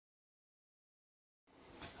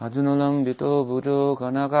Adunulam buddho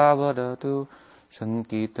kanakavadatu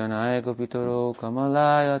sankirtanaya gopitaro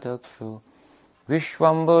kamalaya daksho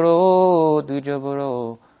Vishwambaro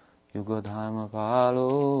Dujabaro Yugadharma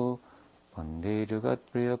Palo Pande Jagat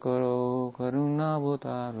Priyakaro Karuna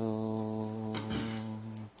Bhutaro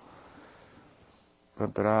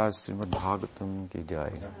Prantara Srimad Bhagavatam Ki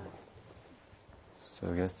Jai.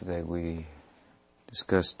 So yesterday we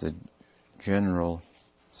discussed the general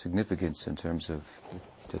significance in terms of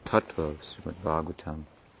the tattva of Srimad Bhagavatam,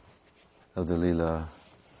 of the Lila,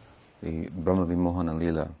 the Brahma Vimohana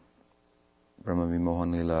Lila. Brahma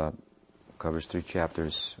Vimohana Lila covers 3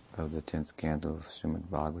 chapters of the 10th canto of Srimad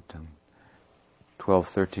Bhagavatam, 12,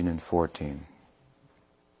 13, and 14.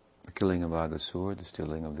 The killing of Aghasur, the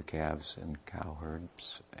stealing of the calves and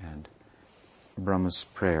cowherds, and Brahma's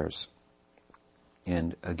prayers.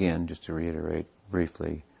 And again, just to reiterate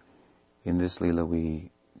briefly, in this Lila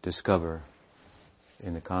we discover,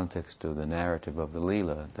 in the context of the narrative of the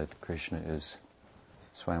Lila, that Krishna is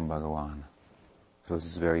Swayam Bhagavan. So this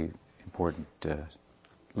is very important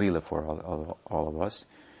Lila for all of us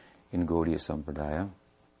in Gaudiya Sampradaya.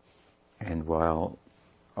 And while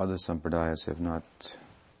other Sampradayas have not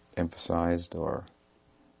emphasized or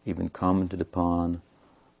even commented upon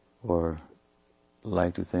or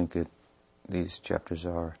like to think that these chapters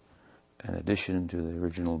are an addition to the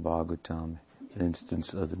original Bhagavatam, an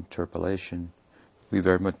instance of interpolation, we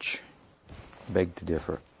very much beg to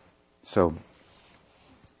differ. So,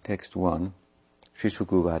 text 1,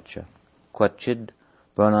 Shisukuvacha. Kvachid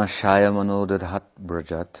Vanashaya Manodadhat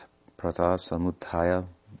Brajat Prata Samuthaya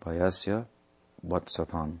Vayasya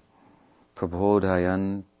Vatsapam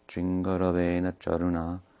Prabodhayan Chingaravena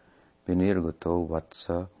Charuna Vinirgato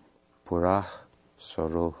Vatsa Purah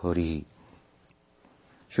Sarohari.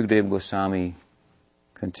 Shukdev Goswami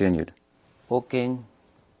continued, O king,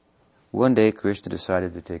 one day Krishna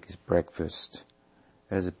decided to take his breakfast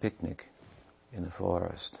as a picnic in the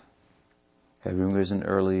forest. Having risen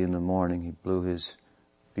early in the morning, he blew his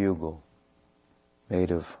bugle,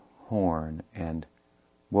 made of horn, and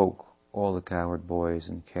woke all the cowherd boys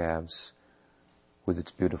and calves with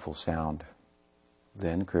its beautiful sound.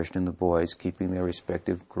 Then Krishna and the boys, keeping their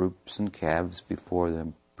respective groups and calves before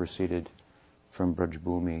them, proceeded from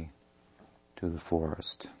Brajbhumi to the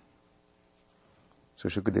forest. So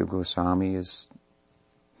Shukadeva Goswami is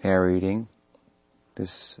narrating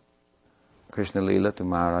this Krishna Lila to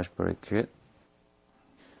Maharaj Parikshit.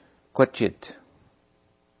 Kvachit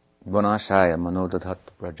Vanashaya Manodadhat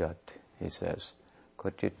Brajat, he says.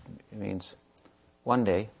 Kvachit means one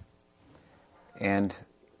day. And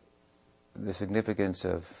the significance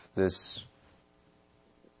of this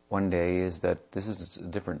one day is that this is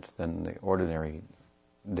different than the ordinary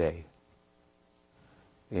day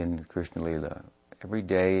in Krishna Lila. Every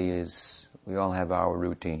day is, we all have our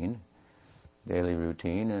routine, daily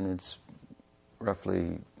routine, and it's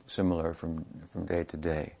roughly similar from day to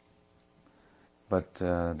day. But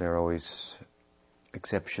there are always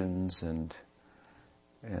exceptions, and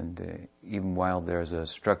even while there's a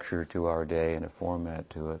structure to our day and a format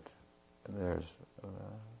to it, there's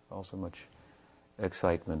also much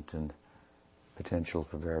excitement and potential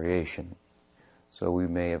for variation. So we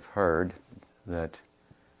may have heard that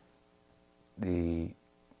the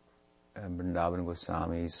Vrindavan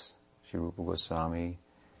Goswamis, Sri Rupa Goswami,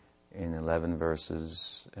 in 11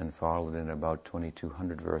 verses and followed in about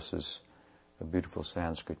 2,200 verses of beautiful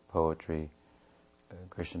Sanskrit poetry,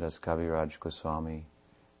 Krishnadas Kaviraj Goswami,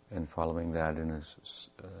 and following that in a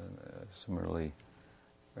similarly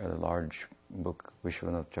rather large book,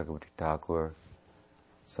 Vishwanath Chakravarti Thakur,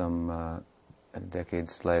 some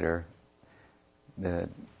decades later, that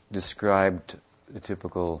described the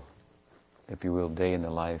typical, if you will, day in the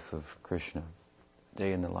life of Krishna,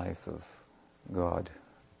 day in the life of God,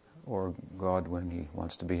 or God when he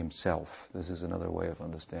wants to be himself. This is another way of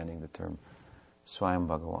understanding the term Swayam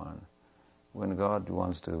Bhagavan. When God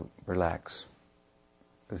wants to relax,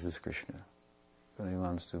 this is Krishna. When he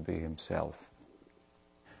wants to be himself.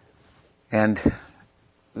 And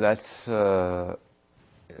that's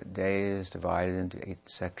day is divided into 8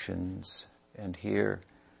 sections, and here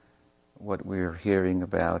what we're hearing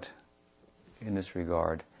about in this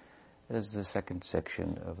regard is the second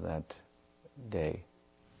section of that day.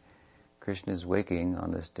 Krishna is waking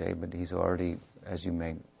on this day, but he's already, as you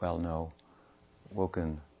may well know,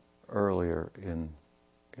 woken earlier in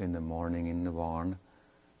the morning in the barn,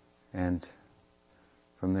 and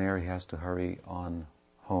from there he has to hurry on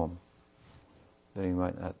home. That he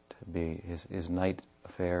might not be, his night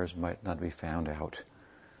affairs might not be found out.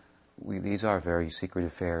 These are very secret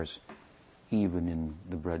affairs, even in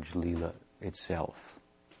the Braj Leela itself.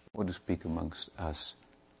 What to speak amongst us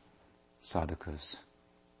sadhakas.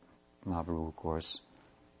 Mahaprabhu, of course,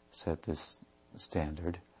 set this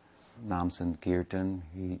standard. Nam Sankirtan,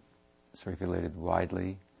 he circulated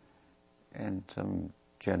widely, and some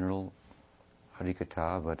general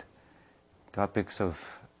harikatha, but topics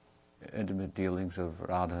of intimate dealings of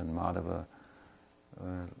Radha and Madhava,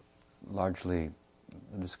 largely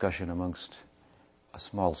a discussion amongst a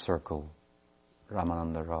small circle,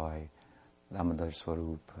 Ramananda Rai, Damodar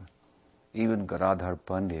Swarup, even Gadadhar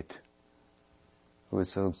Pandit, who is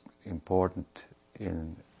so important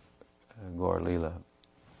in Gaur Lila,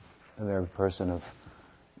 the very person of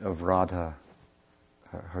Radha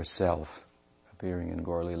herself appearing in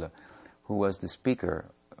Gaur Lila, who was the speaker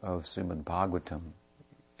of Srimad Bhagavatam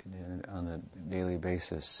on a daily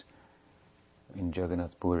basis in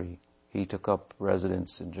Jagannath Puri. He took up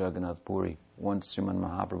residence in Jagannath Puri once Srimad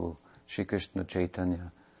Mahaprabhu, Sri Krishna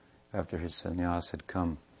Chaitanya, after his sannyas had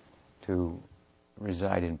come to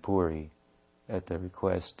reside in Puri at the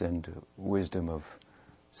request and wisdom of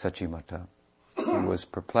Sachimata. He was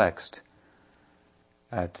perplexed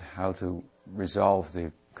at how to resolve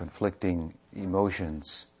the conflicting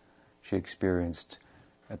emotions she experienced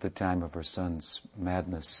at the time of her son's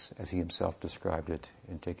madness, as he himself described it,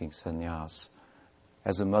 in taking sannyas.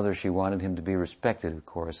 As a mother, she wanted him to be respected, of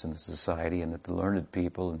course, in the society, and that the learned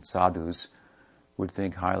people and sadhus would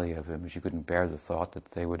think highly of him. She couldn't bear the thought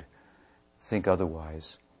that they would think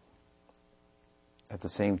otherwise. At the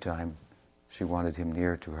same time, she wanted him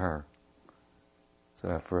near to her.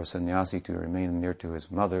 So for a sannyasi to remain near to his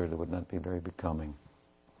mother, that would not be very becoming.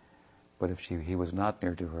 But if he was not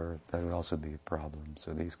near to her, that would also be a problem.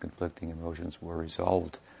 So these conflicting emotions were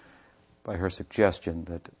resolved by her suggestion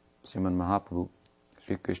that Sriman Mahaprabhu,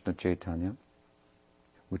 Sri Krishna Chaitanya,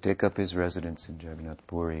 would take up his residence in Jagannath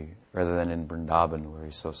Puri rather than in Vrindavan, where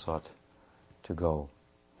he so sought to go.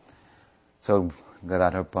 So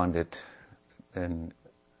Gadadhar Pandit then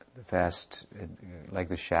fast, like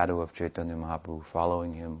the shadow of Chaitanya Mahaprabhu,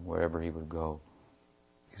 following him wherever he would go.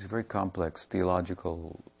 It's a very complex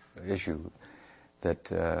theological issue that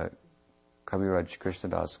Kaviraj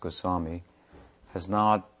Krishnadas Goswami has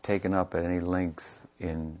not taken up at any length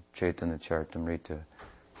in Chaitanya Charitamrita,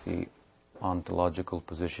 the ontological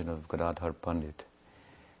position of Gadadhar Pandit.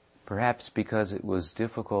 Perhaps because it was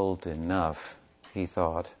difficult enough, he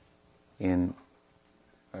thought, in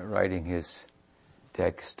writing his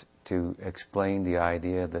text to explain the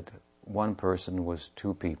idea that one person was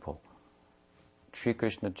two people. Sri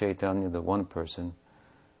Krishna Chaitanya, the one person,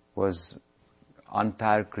 was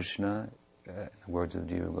Antar Krishna, in the words of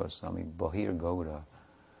Jiva Goswami, Bahir Gaura,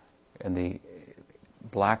 and the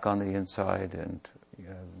black on the inside and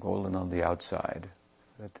golden on the outside.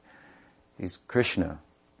 That he's Krishna.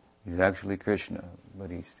 He's actually Krishna,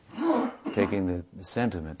 but he's taking the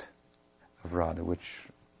sentiment of Radha, which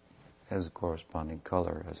has a corresponding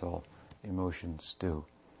color, as all emotions do.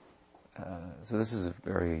 So this is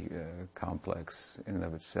very complex in and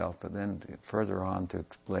of itself, but then further on to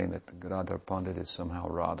explain that Gadadhar Pandit is somehow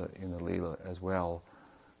Radha in the Leela as well,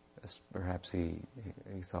 as perhaps he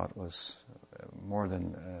thought was more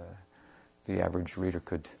than the average reader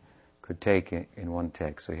could take in one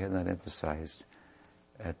text. So he had not emphasized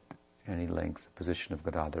at any length the position of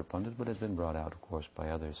Gadadhar Pandit, but has been brought out, of course, by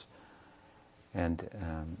others. And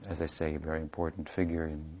as I say, a very important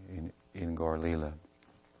figure in Gaur Lila.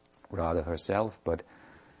 Radha herself, but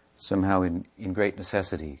somehow in great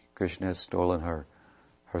necessity, Krishna has stolen her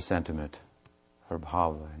sentiment, her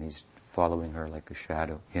bhava, and he's following her like a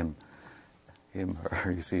shadow. Him,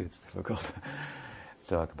 her. You see, it's difficult to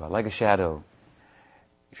talk about. Like a shadow.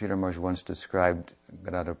 Sridhar Maharaj once described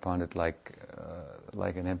Gadadhar Pandit like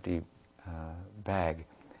an empty bag.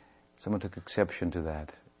 Someone took exception to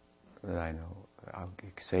that I know,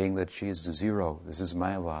 saying that she is the zero. This is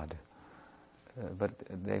Mayavad. But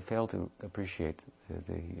they fail to appreciate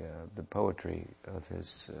the poetry of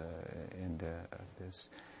his and this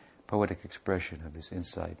poetic expression of his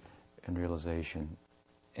insight and realization.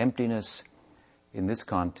 Emptiness, in this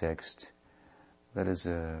context, that is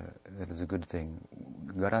a good thing.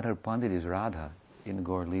 Gadadhar Pandit is Radha in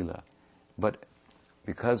Gaur Lila, but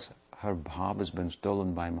because her bhav has been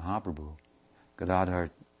stolen by Mahaprabhu,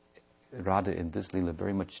 Radha in this Lila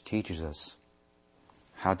very much teaches us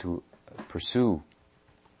how to pursue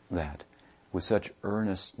that with such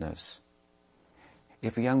earnestness.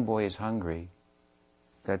 If a young boy is hungry,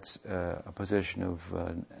 that's a position of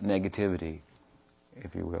negativity,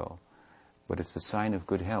 if you will, but it's a sign of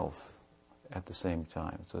good health at the same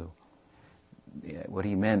time. So what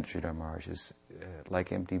he meant, Sridhar Maharaj, is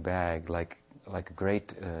like empty bag, like a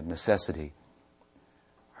great necessity.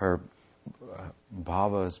 Her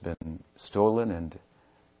bhava has been stolen, and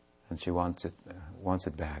and she wants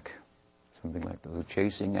it back. Something like that. So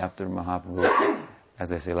chasing after Mahaprabhu,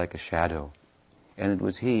 as I say, like a shadow. And it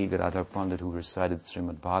was he, Gadadhar Pandit, who recited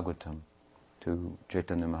Srimad Bhagavatam to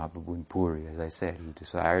Chaitanya Mahaprabhu in Puri. As I said, he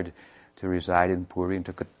desired to reside in Puri and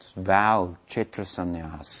took a vow, Kshetra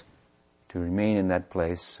Sannyas, to remain in that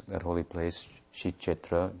place, that holy place,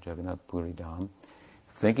 Kshetra, Jagannath Puri Dham,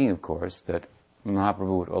 thinking, of course, that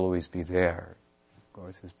Mahaprabhu would always be there. Of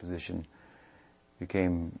course, his position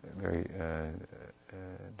became very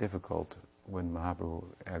difficult when Mahaprabhu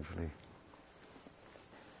actually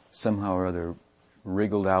somehow or other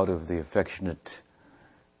wriggled out of the affectionate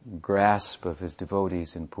grasp of his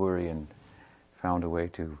devotees in Puri and found a way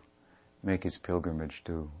to make his pilgrimage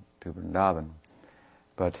to Vrindavan.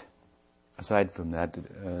 But aside from that,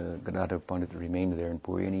 Gadadhar Pandit remained there in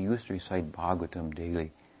Puri, and he used to recite Bhagavatam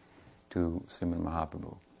daily to Srimad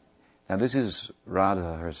Mahaprabhu. Now this is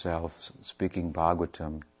Radha herself speaking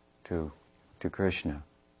Bhagavatam to Krishna,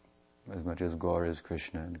 as much as Gaura is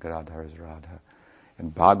Krishna and Gadadhar is Radha.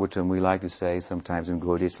 And Bhagavatam, we like to say sometimes in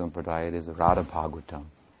Gaudiya Sampradaya, it is Radha Bhagavatam,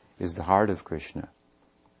 is the heart of Krishna.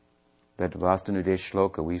 That Vastunudesh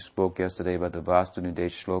Shloka, we spoke yesterday about the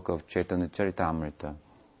Vastunudesh Shloka of Chaitanya Charitamrita.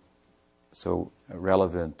 So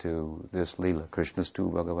relevant to this Lila, Krishna's tu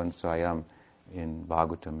Bhagavan Swayam in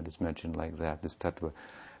Bhagavatam, it is mentioned like that, this tattva.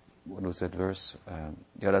 What was that verse?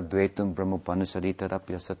 Yara dvetam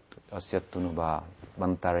brahmopanishaditarapi asyattunuva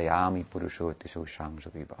vantarayami purushotti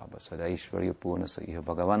shoshamsa vibhava sadaishvarya purna saiha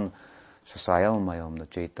bhagavan sasayam mayam na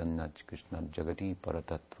chaitanya krishna jagati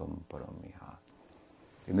paratattvam paramiha.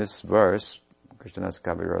 In this verse, Krishnadas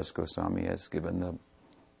Kaviraj Goswami has given the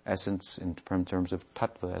essence in terms of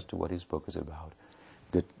tattva as to what his book is about.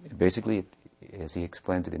 That basically, as he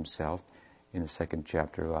explains it himself in the second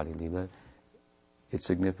chapter of Adi Lila, its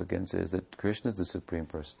significance is that Krishna is the Supreme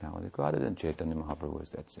Personality of God, and Chaitanya Mahaprabhu is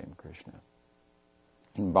that same Krishna.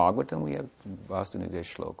 In Bhagavatam we have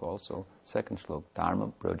Vastunudesh Shloka also, second Shloka, Dharma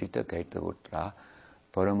Projita Kaitavutra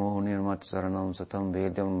Paramo Nirmat Saranam Satam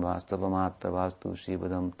Vedam Vastavamata Vastu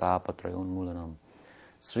Shivadam Tapatrayon Mulanam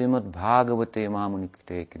Srimad Bhagavate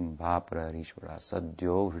Mamuniktekin Bhapara Rishvara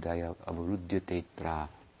Sadyo Hridaya Avarudyate Tra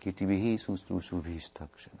Kitibihi Sustru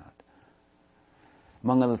Subhistakshanat.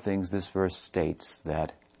 Among other things, this verse states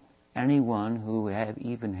that anyone who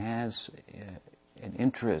even has an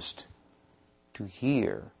interest to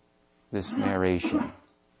hear this narration,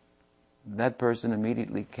 that person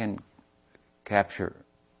immediately can capture,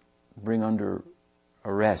 bring under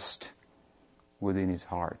arrest within his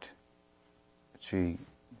heart Sri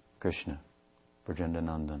Krishna,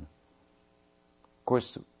 Brajendanandan. Of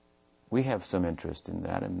course, we have some interest in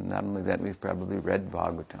that, and not only that, we've probably read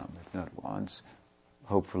Bhagavatam, if not once,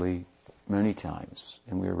 hopefully many times,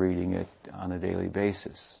 and we're reading it on a daily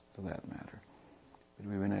basis, for that matter. But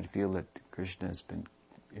we may not feel that Krishna has been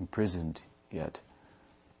imprisoned yet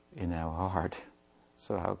in our heart.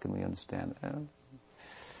 So how can we understand that?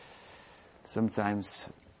 Sometimes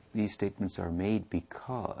these statements are made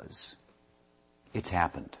because it's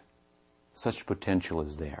happened. Such potential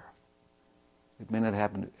is there. It may not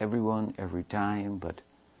happen to everyone every time, but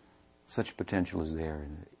such potential is there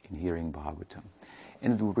in hearing Bhagavatam.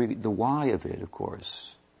 And the why of it, of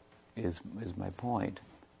course, is my point,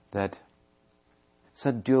 that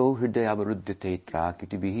sadyo hridayavaruddhate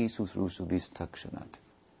trakitibihi susrusubistakshanat.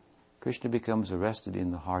 Krishna becomes arrested in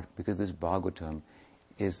the heart because this Bhagavatam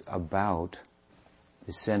is about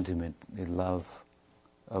the sentiment, the love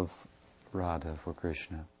of Radha for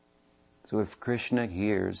Krishna. So if Krishna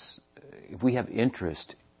hears, if we have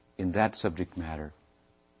interest in that subject matter,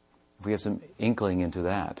 if we have some inkling into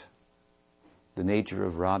that, the nature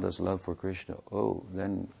of Radha's love for Krishna,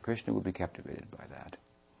 then Krishna will be captivated by that.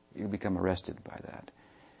 You become arrested by that.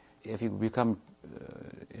 If you become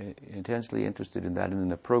intensely interested in that in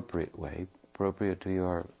an appropriate way, appropriate to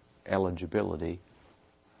your eligibility,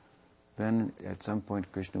 then at some point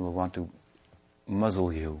Krishna will want to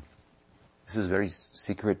muzzle you. This is very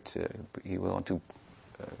secret. He will want to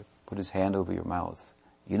put his hand over your mouth.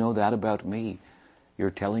 You know that about me. You're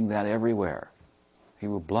telling that everywhere. He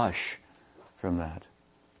will blush from that.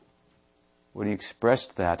 When he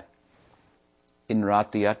expressed that in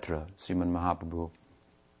Ratiyatra, Srimad Mahaprabhu,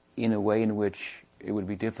 in a way in which it would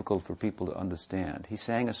be difficult for people to understand. He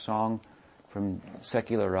sang a song from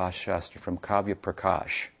secular Ras Shastra, from Kavya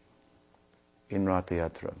Prakash, in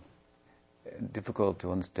Ratiyatra. Difficult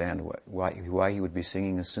to understand why he would be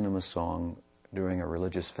singing a cinema song during a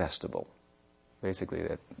religious festival. Basically,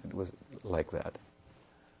 it was like that.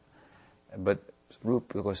 But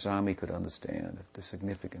Rupa Goswami could understand the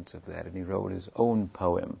significance of that, and he wrote his own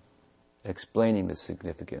poem explaining the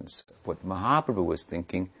significance of what Mahaprabhu was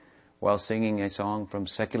thinking while singing a song from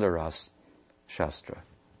secular Shastra,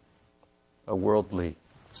 a worldly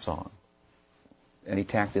song. And he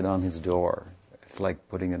tacked it on his door. It's like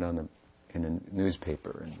putting it in a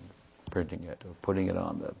newspaper and printing it, or putting it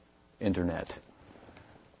on the internet.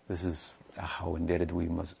 This is how indebted we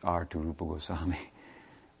are to Rupa Goswami,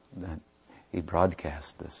 that he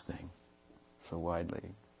broadcast this thing so widely,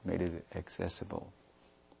 made it accessible.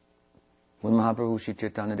 When Mahaprabhu Sri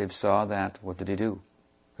Chaitanya Dev saw that, what did he do?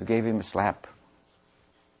 He gave him a slap.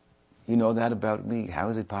 You know that about me. How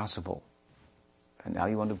is it possible? And now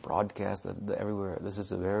you want to broadcast it everywhere. This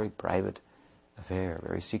is a very private affair,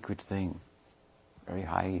 very secret thing, very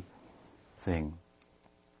high thing.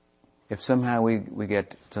 If somehow we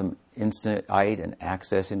get some insight and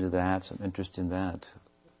access into that, some interest in that,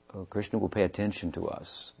 Krishna will pay attention to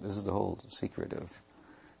us. This is the whole secret of,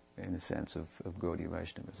 in a sense, of Gaudiya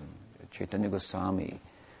Vaishnavism. Chaitanya Goswami,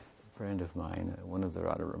 a friend of mine, one of the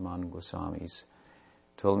Radharaman Goswamis,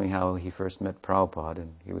 told me how he first met Prabhupada,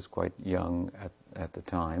 and he was quite young at the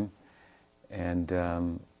time, and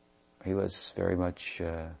he was very much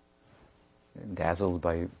dazzled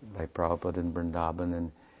by Prabhupada in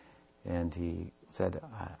Vrindavan, and he said,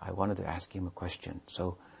 I wanted to ask him a question.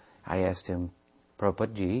 So I asked him,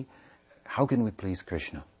 Prabhupada ji, how can we please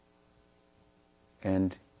Krishna?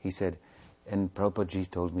 And he said, and Prabhupada ji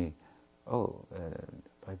told me,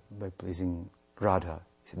 by pleasing Radha.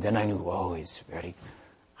 He said, then I knew, he's very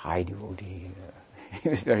high devotee. He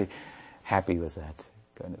was very happy with that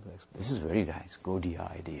kind of explanation. This is very nice,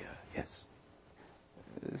 Gaudiya idea, yes.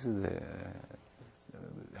 This is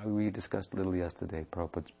we discussed a little yesterday,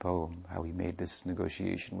 Prabhupada's poem, how he made this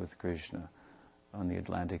negotiation with Krishna on the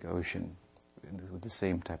Atlantic Ocean with the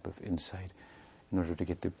same type of insight in order to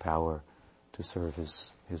get the power to serve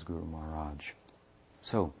his Guru Maharaj.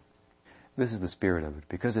 So, this is the spirit of it.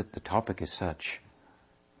 Because the topic is such,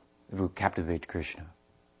 it will captivate Krishna.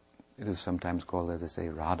 It is sometimes called, as they say,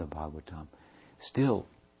 Radha Bhagavatam. Still,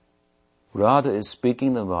 Radha is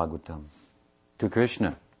speaking the Bhagavatam to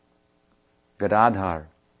Krishna, Gadadhar,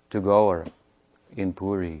 to Gaur in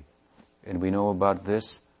Puri. And we know about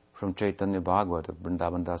this from Chaitanya Bhagavat of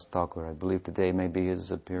Vrindavan Das Thakur. I believe today may be his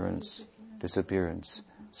disappearance.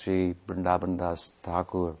 Sri Vrindavan Das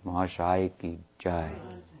Thakur Mahashaya ki Jai.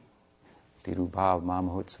 Tirubhav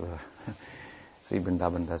Mahotsav. Sri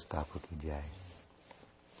Vrindavan Das Thakur ki Jai.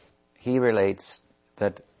 He relates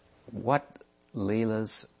that what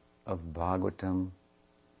Leelas of Bhagavatam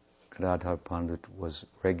Gadadhar Pandit was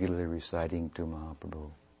regularly reciting to Mahaprabhu.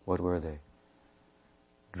 What were they?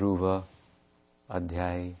 Dhruva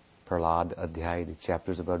Adhyay, Prahlad Adhyay, the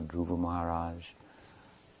chapters about Dhruva Maharaj,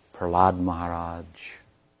 Prahlad Maharaj.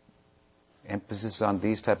 Emphasis on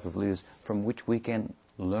these type of leelas from which we can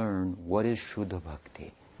learn what is Shuddha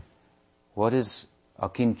Bhakti, what is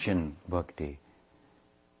Akinchan Bhakti.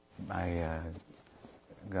 My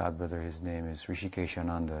godbrother, his name is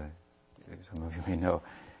Rishikeshananda. Some of you may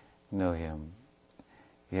know him.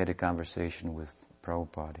 He had a conversation with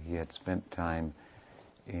Prabhupada. He had spent time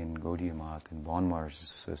in Gaudiya Math in Bon Maharaj's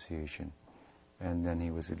association, and then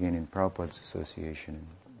he was again in Prabhupada's association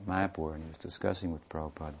in Mayapur, and he was discussing with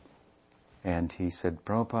Prabhupada. And he said,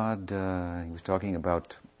 Prabhupada, he was talking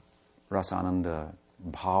about Rasananda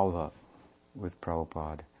Bhava with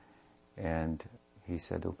Prabhupada, and he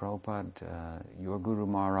said, Prabhupada, your Guru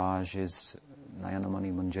Maharaj is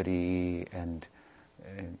Nayanamani Manjari, and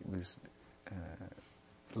it was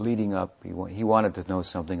leading up, he wanted to know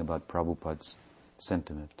something about Prabhupada's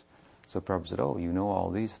sentiment. So Prabhupada said, you know all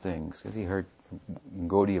these things. As he heard in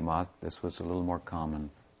Gaudiya Math, this was a little more common.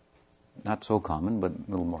 Not so common, but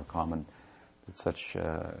a little more common that such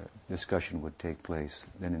discussion would take place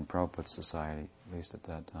than in Prabhupada's society, at least at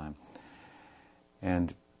that time.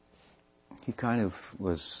 And he kind of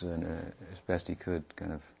was, as best he could,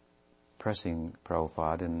 kind of pressing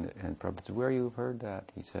Prabhupada, and Prabhupada said, where you've heard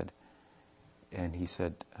that? He said,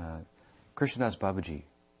 Krishnadas Babaji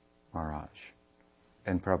Maharaj.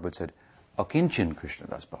 And Prabhupada said, Akinchan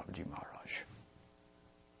Krishnadas Babaji Maharaj.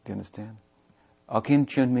 Do you understand?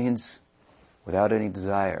 Akinchan means without any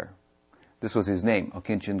desire. This was his name,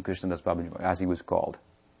 Akinchan Krishnadas Babaji Maharaj, as he was called.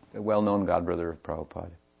 A well-known godbrother of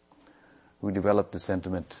Prabhupada, who developed the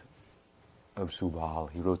sentiment of Subal.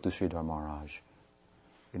 He wrote to Sridhar Maharaj.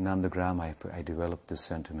 In Nandagram, I developed this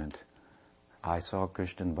sentiment. I saw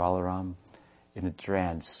Krishna and Balaram in a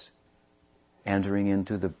trance, entering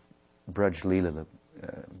into the Braj Lila, the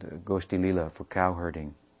Goshti Lila for cow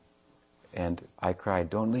herding. And I cried,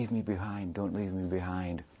 don't leave me behind, don't leave me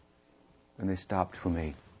behind. And they stopped for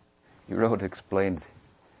me. He explained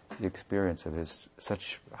the experience of his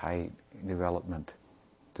such high development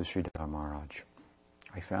to Sridhar Maharaj.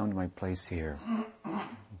 I found my place here.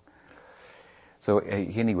 So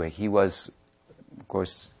anyway, he was, of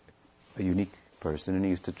course, a unique person, and he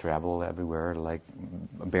used to travel everywhere, like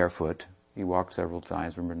barefoot. He walked several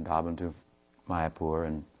times from Vrindavan to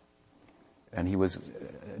Mayapur, and he was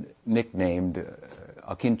nicknamed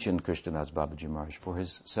Akinchan Krishnadas Babaji Maharaj for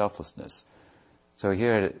his selflessness. So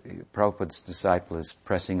here, Prabhupada's disciple is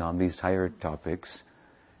pressing on these higher topics,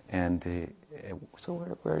 and so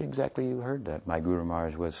where exactly you heard that? My Guru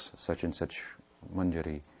Maharaj was such and such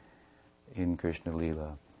Manjari in Krishna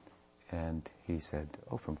Lila. And he said,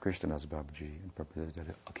 from Krishnadas Babaji. And Prabhupada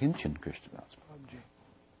said, Akinchan Krishnadas Babaji.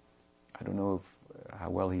 I don't know how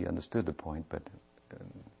well he understood the point, but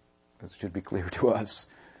it should be clear to us.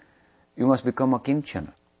 You must become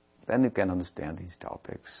Akinchana. Then you can understand these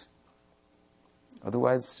topics.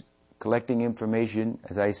 Otherwise, collecting information,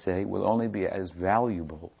 as I say, will only be as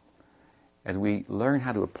valuable as we learn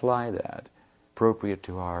how to apply that appropriate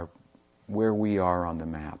to where we are on the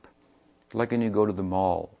map. Like when you go to the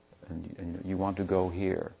mall and you want to go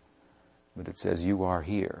here, but it says you are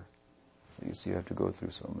here. You see, you have to go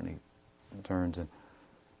through so many turns, and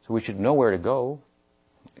so we should know where to go.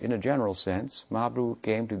 In a general sense, Mahaprabhu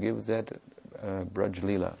came to give that Braj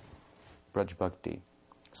Lila, Braj Bhakti.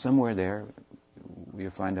 Somewhere there, we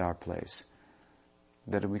find our place.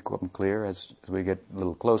 That will become clear as we get a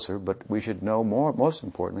little closer, but we should know most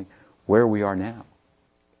importantly, where we are now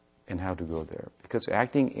and how to go there. Because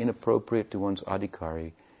acting inappropriate to one's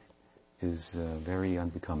adhikari is very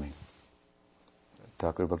unbecoming.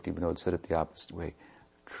 Thakur Bhakti Vinod said it the opposite way.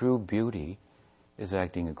 True beauty is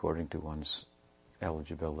acting according to one's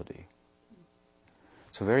eligibility.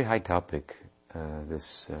 So very high topic,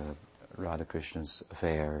 this Radha Krishna's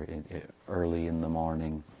affair early in the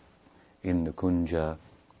morning, in the Kunja,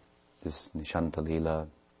 this Nishanta Lila,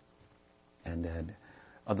 and then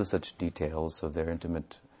other such details of their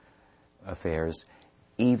intimate affairs.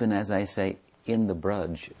 Even as I say, in the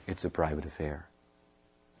Braj, it's a private affair.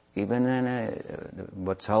 Even in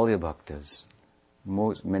Vatsalya Bhaktas,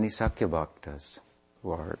 many Sakya Bhaktas,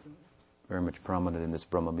 who are very much prominent in this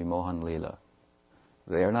Brahma Vimohana Lila,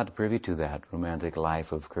 they are not privy to that romantic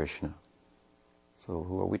life of Krishna. So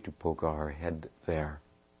who are we to poke our head there?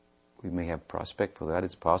 We may have prospect for that,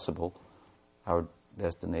 it's possible. Our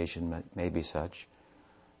destination may be such,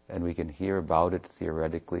 and we can hear about it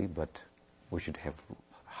theoretically, but we should have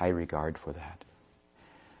high regard for that.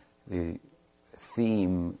 The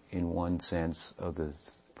theme, in one sense, of the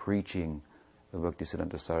preaching of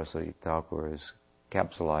Bhaktisiddhanta Saraswati Thakur is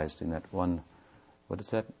capsulized in that one, what is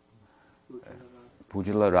that?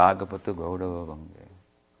 Pujala Ragapata Gaudava Vange.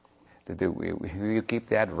 We keep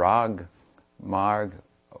that rag, marg,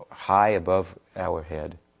 high above our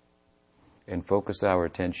head and focus our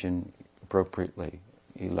attention appropriately.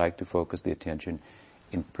 You like to focus the attention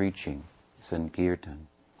in preaching, Sankirtan.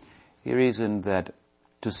 He reasoned that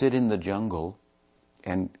to sit in the jungle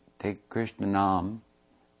and take Krishna Nam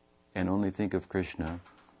and only think of Krishna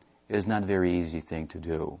is not a very easy thing to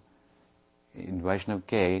do. In Vaishnav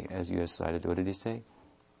K, as you have cited, what did he say?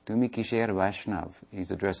 Tumi Kisher Vaishnav.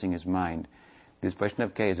 He's addressing his mind. This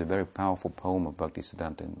Vaishnav K is a very powerful poem of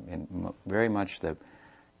Bhaktisiddhanta, and very much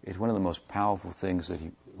it's one of the most powerful things that he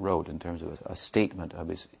wrote in terms of a statement of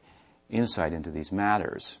his insight into these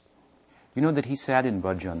matters. You know that he sat in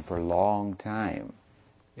bhajan for a long time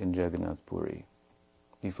in Jagannath Puri.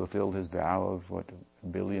 He fulfilled his vow of 1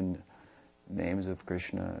 billion names of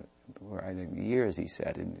Krishna, for I think years he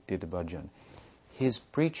sat and did the bhajan. His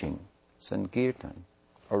preaching, Sankirtan,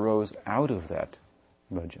 arose out of that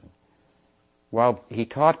bhajan. While he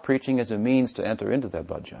taught preaching as a means to enter into that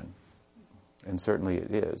bhajan, and certainly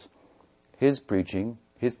it is, his preaching,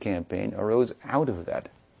 his campaign arose out of that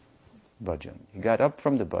bhajan. He got up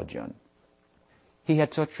from the bhajan. He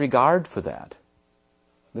had such regard for that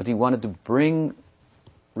he wanted to bring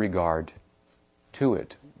regard to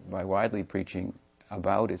it by widely preaching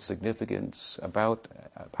about its significance, about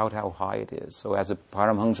how high it is. So as a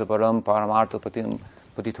Paramhamsa Param Paramartha Patim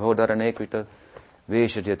Patithodharane Krita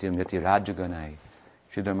Veshajatim Yati Rajaganai,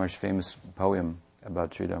 Sridhar Maharaj's famous poem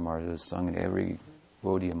about Sridhar Maharaj is sung in every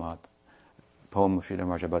Gaudiya poem of Sridhar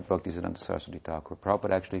Maharaj about Bhaktisiddhanta Saraswati Thakur.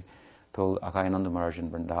 Prabhupada actually told Akhayananda Maharaj in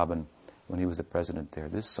Vrindavan when he was the president there,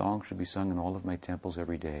 this song should be sung in all of my temples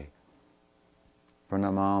every day.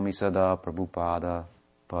 Pranamami Sada Prabhupada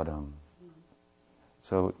Padam.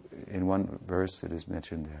 So in one verse it is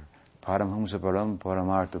mentioned there, Paramhamsa Param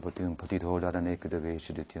Paramartha Patim Patithodharanekada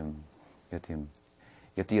Veshadityam Yatim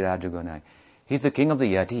Yati Rajaganai. He's the king of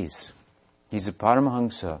the Yatis. He's a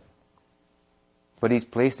Paramahamsa. But he's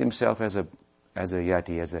placed himself as a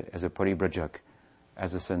Yati, as a Paribrajak,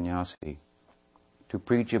 as a sannyasi, to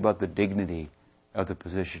preach about the dignity of the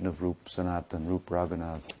position of Rup Sanatan, Rup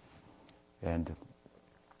Raghunath, and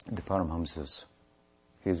the Paramhamsas,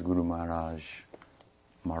 his Guru Maharajas,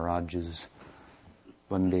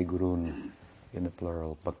 Vande Gurun in the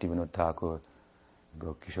plural, Bhaktivinoda Thakur,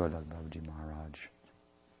 Kishoredal Babaji Maharaj.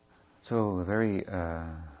 So a very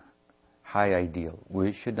high ideal.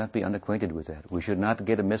 We should not be unacquainted with that. We should not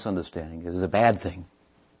get a misunderstanding. It is a bad thing.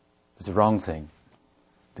 It's the wrong thing.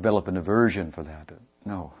 Develop an aversion for that.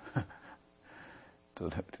 No. So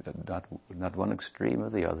not one extreme or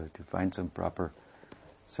the other, to find some proper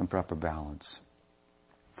balance.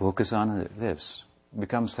 Focus on this.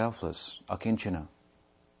 Become selfless. Akinchana.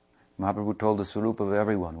 Mahaprabhu told the Swarup of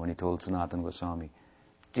everyone when he told Sanatana Goswami,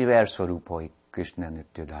 Jivar Swarupoi Krishna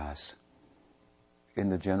Nityadas. In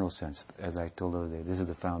the general sense, as I told the other day, this is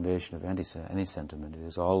the foundation of any sentiment. It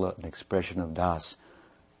is all an expression of dasya,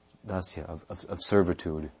 of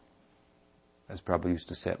servitude. As Prabhupada used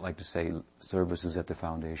to like to say, service is at the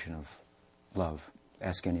foundation of love.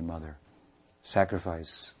 Ask any mother.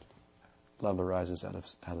 Sacrifice. Love arises out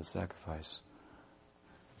of sacrifice.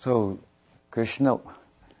 So, Krishna,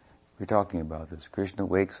 we're talking about this. Krishna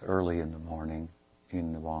wakes early in the morning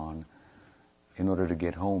in the van in order to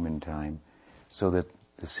get home in time, so that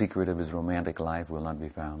the secret of his romantic life will not be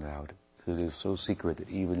found out. It is so secret that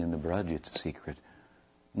even in the Braj it's a secret.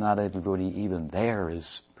 Not everybody even there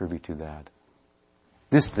is privy to that.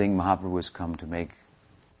 This thing Mahaprabhu has come to make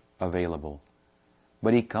available.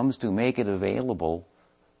 But he comes to make it available.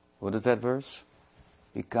 What is that verse?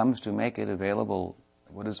 He comes to make it available.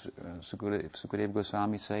 What does Sukadeva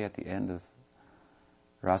Goswami say at the end of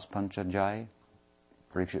Ras Panchadhyaya?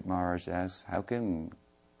 Parikshit Maharaj asks, how can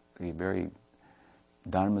the very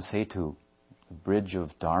Dharma Setu, the bridge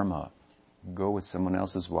of Dharma, go with someone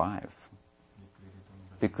else's wife?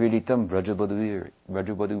 Vikriditam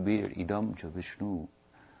vrajabadubir idam cha Vishnu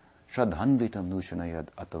shradhanvitam nushanayad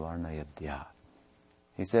atavarnayadya.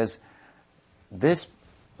 He says, this,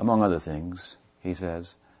 among other things, he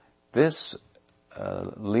says, this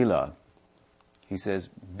Lila, he says,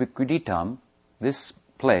 Vikriditam, this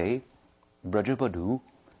play, Brajabadu,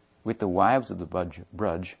 with the wives of the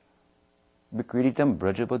Braj, Vikriditam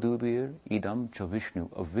Brajabadubir idam cha Vishnu,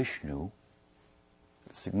 of Vishnu,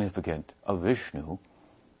 significant, of Vishnu.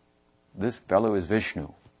 This fellow is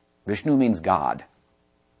Vishnu. Vishnu means God.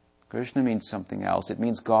 Krishna means something else. It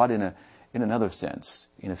means God in another sense,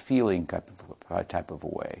 in a feeling type of a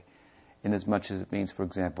way, inasmuch as it means, for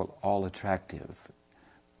example, all attractive,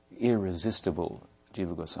 irresistible,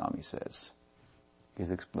 Jiva Goswami says.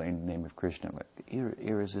 He's explained the name of Krishna, but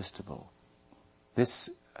irresistible. This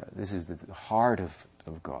is the heart of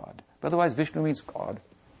God. But otherwise, Vishnu means God,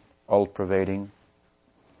 all-pervading.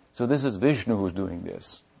 So this is Vishnu who's doing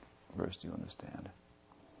this. Verse, do you understand?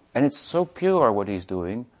 And it's so pure what he's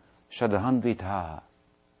doing. Shraddhanvita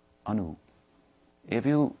anu. If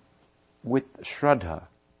you, with Shraddha,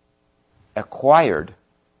 acquired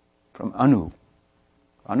from anu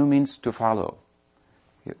means to follow.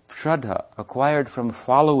 Shraddha, acquired from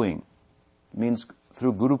following, means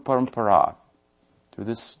through Guru Parampara, through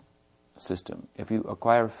this system. If you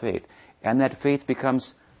acquire faith, and that faith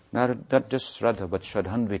becomes not just Shraddha, but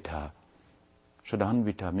Shraddhanvita.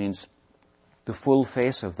 Shraddhanvita means the full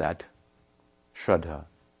face of that Shraddha,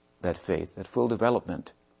 that faith, that full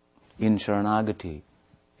development in Sharanagati,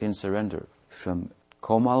 in surrender, from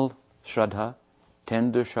Komal Shraddha,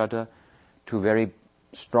 tender Shraddha, to very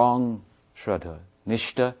strong Shraddha,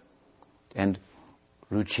 Nishta and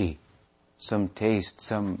Ruchi, some taste,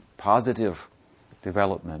 some positive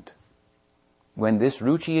development. When this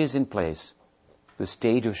Ruchi is in place, the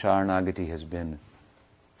stage of Sharanagati has been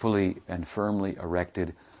fully and firmly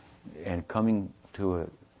erected and coming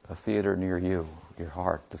to a theater near you, your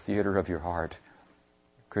heart, the theater of your heart.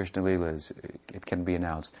 Krishna Lila it can be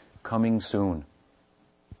announced, coming soon,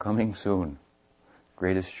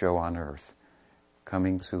 greatest show on earth,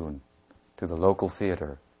 coming soon to the local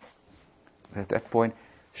theater. At that point,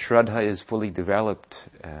 Shraddha is fully developed.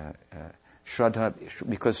 Shraddha,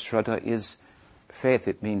 because Shraddha is faith,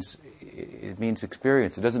 it means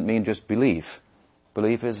experience. It doesn't mean just belief.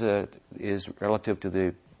 Belief is relative to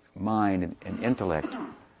the mind and intellect.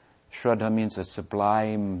 Shraddha means a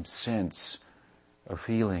sublime sense or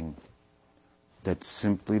feeling that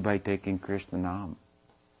simply by taking Krishna Nam,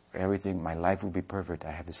 everything, my life will be perfect.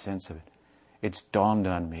 I have a sense of it. It's dawned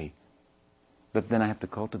on me. But then I have to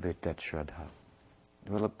cultivate that Shraddha,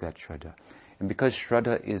 develop that Shraddha. And because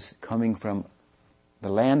Shraddha is coming from the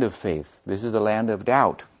land of faith, this is the land of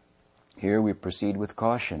doubt. Here we proceed with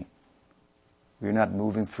caution. We're not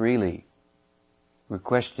moving freely. We're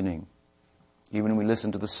questioning. Even when we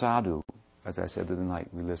listen to the sadhu, as I said the other night,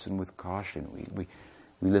 we listen with caution. We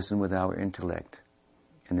listen with our intellect.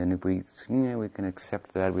 And then if we can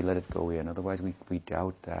accept that, we let it go in. Otherwise, we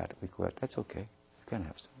doubt that. We go, that's okay. You can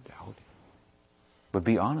have some doubt. But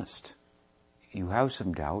be honest. You have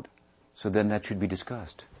some doubt, so then that should be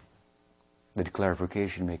discussed. That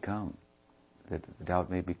clarification may come. That the doubt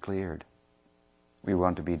may be cleared. We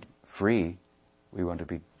want to be free. We want to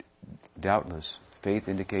be doubtless. Faith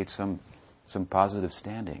indicates some positive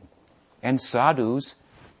standing. And sadhus,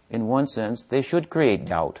 in one sense, they should create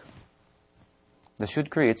doubt. They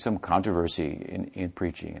should create some controversy in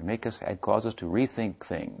preaching and cause us to rethink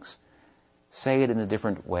things. Say it in a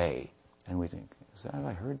different way. And we think, have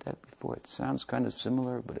I heard that before? It sounds kind of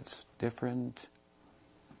similar, but it's different.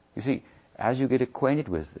 You see, as you get acquainted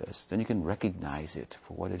with this, then you can recognize it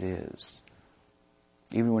for what it is.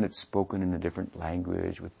 Even when it's spoken in a different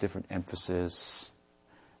language, with different emphasis.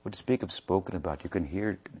 What to speak of spoken about, you can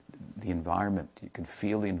hear the environment, you can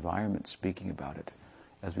feel the environment speaking about it,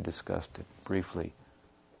 as we discussed it briefly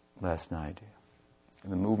last night.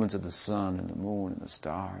 And the movements of the sun and the moon and the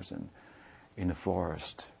stars and in the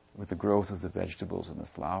forest, with the growth of the vegetables and the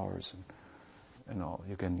flowers and all,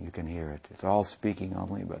 you can hear it. It's all speaking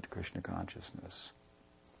only about Krishna consciousness.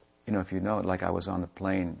 You know, if you know it, like I was on the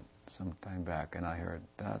plane some time back and I heard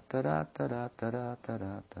da da da da da da da da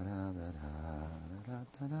da da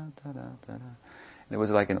da da da da. And it was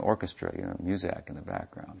like an orchestra, music in the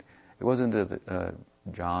background. It wasn't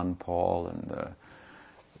John, Paul, and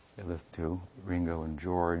the other two, Ringo and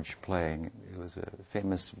George, playing. It was a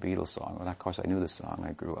famous Beatles song. Well, of course, I knew the song.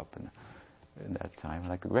 I grew up in that time,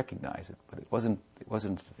 and I could recognize it. But it wasn't.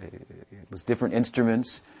 It was different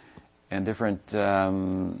instruments and different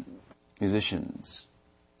musicians.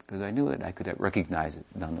 Because I knew it, I could recognize it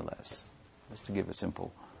nonetheless. Just to give a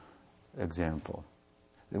simple example,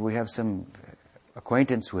 if we have some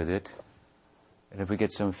acquaintance with it, and if we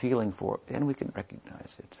get some feeling for it, then we can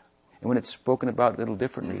recognize it. And when it's spoken about a little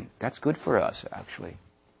differently, that's good for us, actually.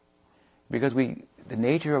 Because the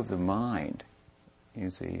nature of the mind,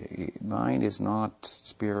 you see, mind is not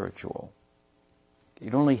spiritual.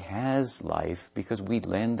 It only has life because we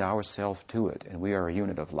lend ourselves to it, and we are a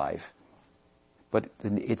unit of life. But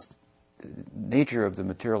it's the nature of the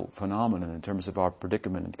material phenomenon in terms of our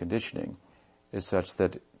predicament and conditioning is such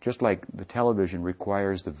that just like the television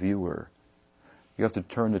requires the viewer, you have to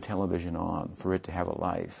turn the television on for it to have a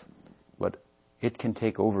life. But it can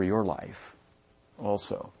take over your life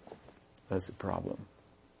also. That's the problem.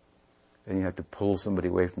 Then you have to pull somebody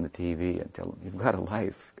away from the TV and tell them, you've got a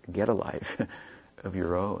life, get a life of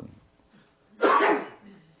your own.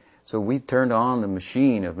 So we turned on the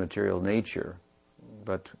machine of material nature,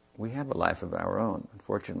 but we have a life of our own.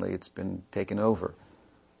 Unfortunately, it's been taken over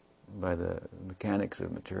by the mechanics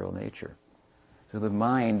of material nature. So the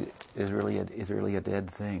mind is really a dead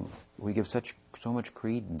thing. We give so much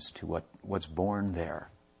credence to what's born there.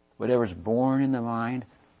 Whatever's born in the mind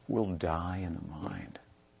will die in the mind.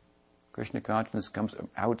 Krishna consciousness comes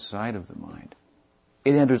outside of the mind.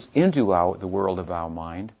 It enters into the world of our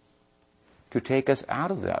mind to take us out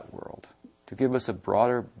of that world, to give us a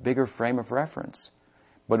broader, bigger frame of reference.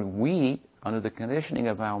 But we, under the conditioning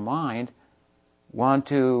of our mind, want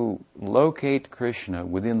to locate Krishna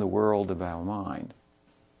within the world of our mind.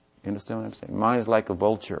 You understand what I'm saying? Mind is like a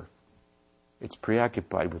vulture. It's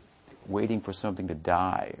preoccupied with waiting for something to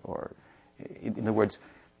die, or, in other words,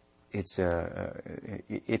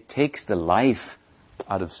 it takes the life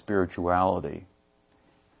out of spirituality.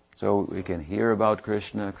 So we can hear about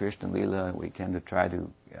Krishna Lila, we tend to try to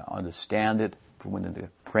understand it from within the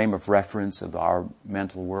frame of reference of our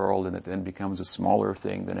mental world, and it then becomes a smaller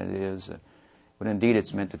thing than it is. But indeed,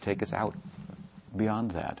 it's meant to take us out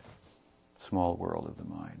beyond that small world of the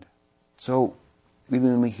mind. So, even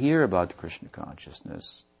when we hear about Krishna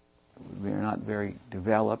consciousness, we are not very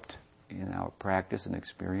developed in our practice and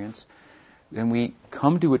experience. Then we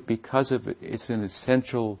come to it because of it. It's an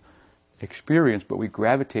essential experience, but we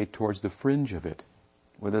gravitate towards the fringe of it,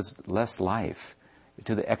 where there's less life,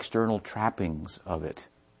 to the external trappings of it.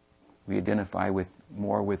 We identify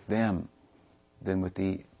more with them than with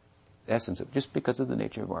the essence of it, just because of the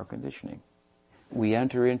nature of our conditioning. We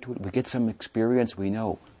enter into it, we get some experience, we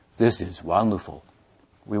know, this is wonderful.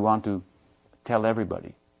 We want to tell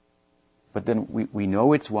everybody. But then we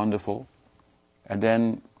know it's wonderful, and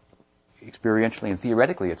then experientially and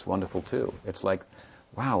theoretically it's wonderful too. It's like,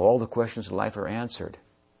 wow, all the questions of life are answered.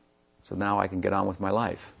 So now I can get on with my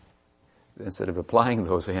life. Instead of applying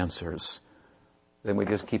those answers, then we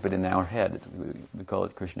just keep it in our head. We call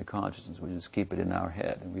it Krishna consciousness. We just keep it in our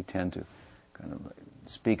head, and we tend to kind of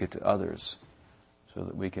speak it to others. so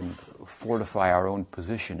that we can fortify our own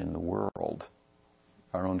position in the world,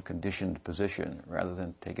 our own conditioned position, rather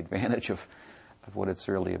than take advantage of what it's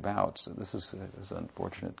really about. So this is an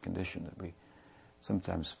unfortunate condition that we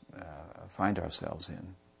sometimes find ourselves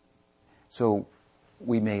in. So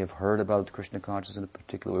we may have heard about Krishna consciousness in a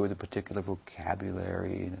particular way, with a particular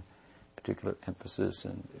vocabulary, and a particular emphasis,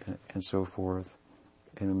 and so forth.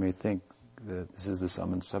 And we may think that this is the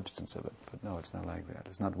sum and substance of it, but no, it's not like that.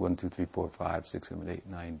 It's not 1, 2, 3, 4, 5, 6, 7, 8,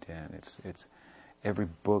 9, 10. It's every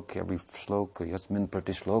book, every sloka. Yasmin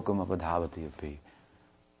prati shlokam avadhavati api.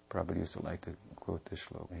 Prabhupada used to like to quote this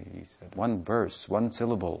sloka. He said, one verse, one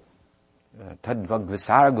syllable. Tadvag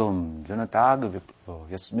visargam janataga viplo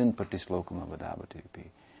yasmin prati shlokam avadhavati api.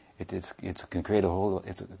 It can create a whole.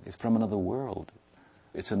 It's from another world.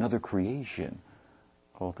 It's another creation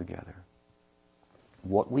altogether.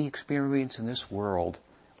 What we experience in this world,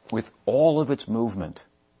 with all of its movement,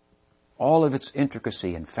 all of its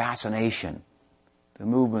intricacy and fascination, the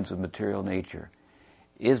movements of material nature,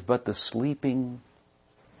 is but the sleeping,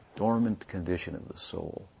 dormant condition of the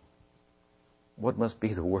soul. What must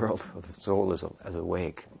be the world of the soul as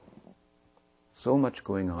awake? So much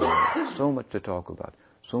going on, so much to talk about,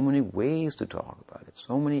 so many ways to talk about it,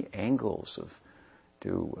 so many angles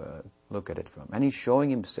to look at it from. And he's showing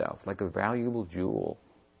himself like a valuable jewel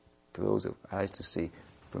to those who have eyes to see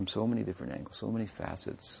from so many different angles, so many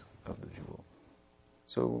facets of the jewel.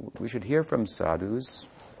 So we should hear from sadhus.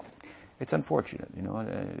 It's unfortunate,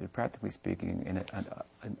 practically speaking,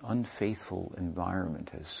 an unfaithful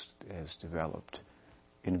environment has developed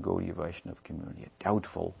in Gaudiya Vaishnava community,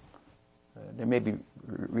 doubtful. There may be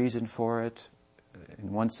reason for it.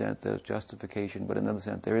 In one sense, there's justification, but in another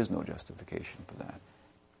sense, there is no justification for that.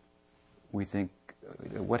 We think,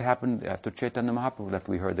 what happened after Chaitanya Mahaprabhu left?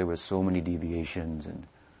 We heard there were so many deviations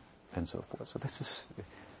and so forth. So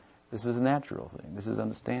this is a natural thing. This is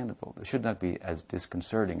understandable. It should not be as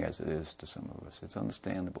disconcerting as it is to some of us. It's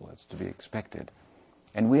understandable. It's to be expected.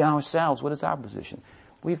 And we ourselves, what is our position?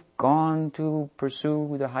 We've gone to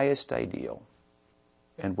pursue the highest ideal.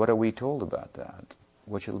 And what are we told about that?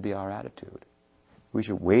 What shall be our attitude? We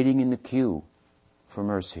should waiting in the queue for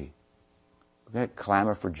mercy. We're going to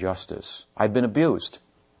clamor for justice. I've been abused.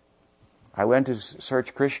 I went to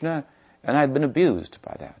search Krishna, and I've been abused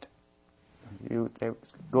by that.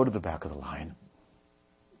 Go to the back of the line.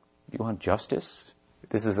 You want justice?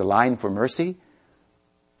 This is a line for mercy.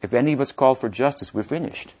 If any of us call for justice, we're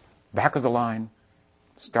finished. Back of the line.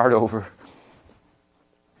 Start over.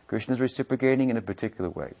 Krishna's reciprocating in a particular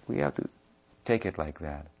way. We have to take it like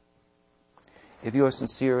that. If you are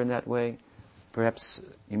sincere in that way, perhaps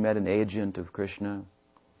you met an agent of Krishna,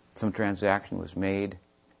 some transaction was made,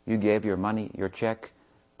 you gave your money, your check,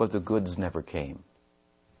 but the goods never came.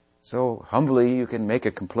 So humbly you can make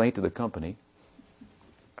a complaint to the company.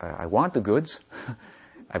 I want the goods.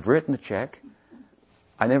 I've written the check.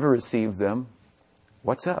 I never received them.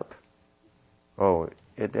 What's up?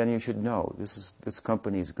 Then you should know this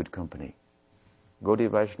company is a good company. Gaudiya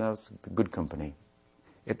Vaishnavas, the good company.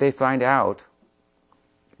 If they find out,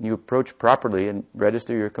 you approach properly and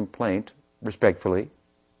register your complaint respectfully,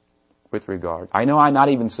 with regard. I know I'm not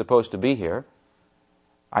even supposed to be here.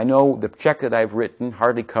 I know the check that I've written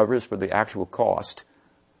hardly covers for the actual cost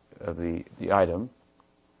of the item,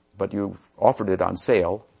 but you've offered it on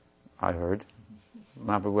sale, I heard.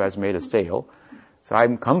 Mahaprabhu has made a sale. So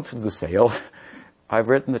I've come to the sale. I've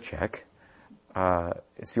written the check.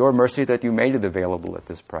 It's your mercy that you made it available at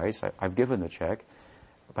this price. I've given the check.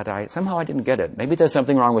 But somehow I didn't get it. Maybe there's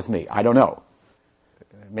something wrong with me. I don't know.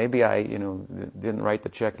 Maybe I, didn't write the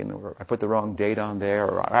check or I put the wrong date on there,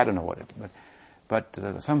 or I don't know what it is. But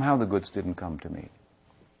somehow the goods didn't come to me.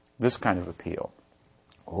 This kind of appeal.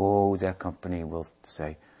 That company will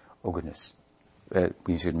say, goodness,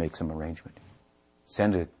 we should make some arrangement.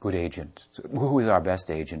 Send a good agent. So, who is our best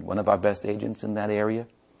agent? One of our best agents in that area?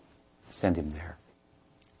 Send him there.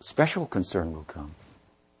 Special concern will come.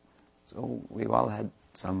 So we've all had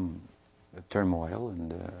some turmoil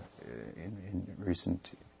and in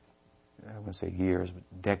recent, I wouldn't say years, but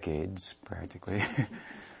decades practically.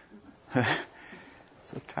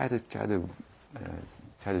 So try to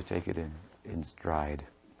take it in stride.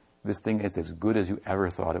 This thing is as good as you ever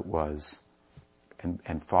thought it was,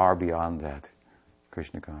 and far beyond that,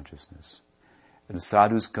 Krishna consciousness. And the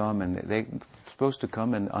sadhus come, and they're supposed to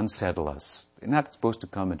come and unsettle us. They're not supposed to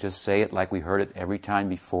come and just say it like we heard it every time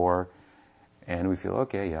before, and we feel,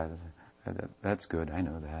 that's good, I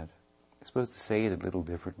know that. We're supposed to say it a little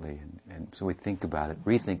differently, and so we think about it,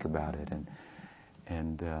 rethink about it,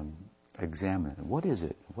 and examine it. What is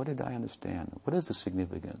it? What did I understand? What is the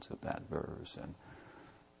significance of that verse?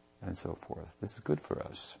 and so forth. This is good for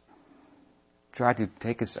us. Try to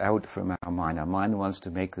take us out from our mind. Our mind wants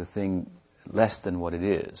to make the thing less than what it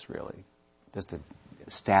is, really. Just a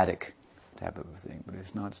static type of a thing. But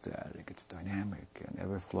it's not static. It's dynamic and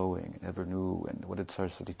ever-flowing and ever-new. And what did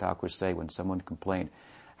Saraswati Thakur say when someone complained?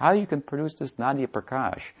 How you can produce this Nadia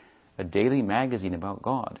Prakash, a daily magazine about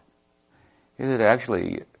God? He said,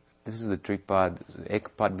 actually, this is the Tripad,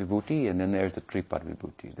 Ekpad Vibhuti, and then there's the Tripad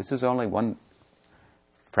Vibhuti. This is only one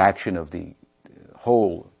fraction of the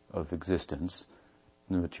whole of existence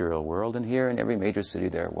in the material world. And here in every major city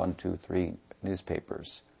there are 1, 2, 3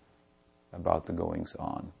 newspapers about the goings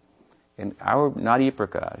on. And our Nadia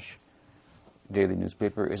Prakash daily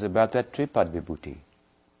newspaper is about that Tripad Vibhuti.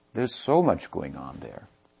 There's so much going on there.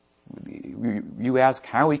 You ask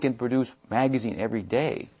how we can produce magazine every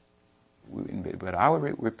day. But our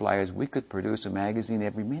reply is we could produce a magazine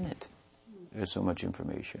every minute. There's so much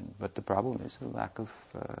information. But the problem is the lack of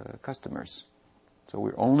customers. So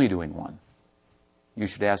we're only doing one. You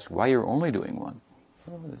should ask why you're only doing one.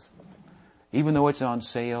 Even though it's on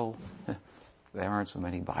sale, there aren't so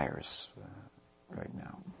many buyers right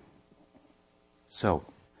now. So,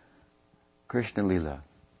 Krishna Lila.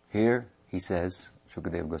 Here, he says,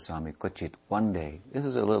 Shukadeva Goswami, Kochit, one day. This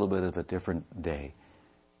is a little bit of a different day.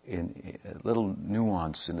 In a little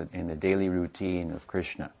nuance in the daily routine of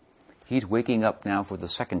Krishna. He's waking up now for the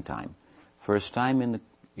second time. First time in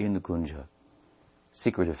the Kunja.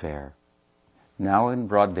 Secret affair. Now in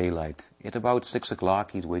broad daylight. At about 6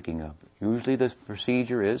 o'clock he's waking up. Usually the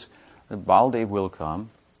procedure is that Baldev will come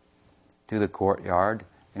to the courtyard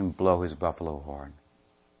and blow his buffalo horn.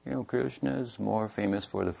 You know, Krishna is more famous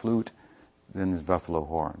for the flute than his buffalo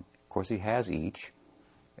horn. Of course he has each,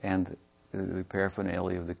 and the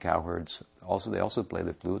paraphernalia of the cowherds, they also play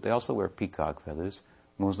the flute. They also wear peacock feathers,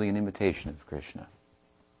 mostly in imitation of Krishna.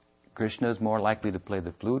 Krishna is more likely to play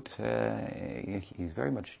the flute. He's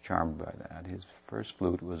very much charmed by that. His first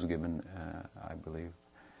flute was given, I believe,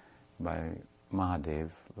 by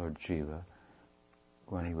Mahadev, Lord Shiva,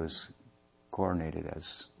 when he was coronated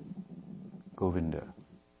as Govinda.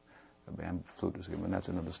 A bamboo flute was given. That's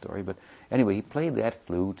another story. But anyway, he played that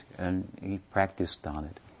flute and he practiced on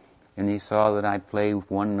it. And he saw that I play with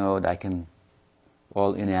one note,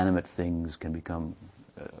 all inanimate things can become,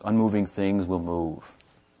 unmoving things will move.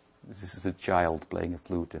 This is a child playing a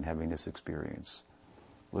flute and having this experience.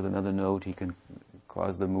 With another note, he can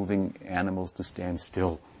cause the moving animals to stand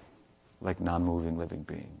still, like non-moving living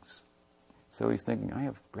beings. So he's thinking, I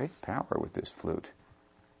have great power with this flute.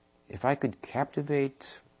 If I could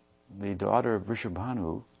captivate the daughter of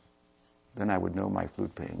Vrishabhanu, then I would know my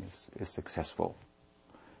flute playing is successful.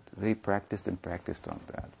 So he practiced and practiced on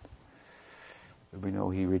that. We know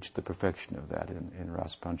he reached the perfection of that in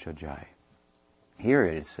Ras Panchajai. Here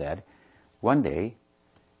it is said, one day,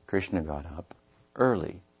 Krishna got up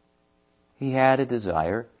early. He had a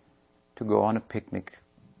desire to go on a picnic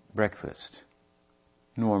breakfast.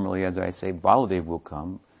 Normally, as I say, Baladev will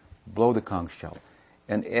come, blow the conch shell,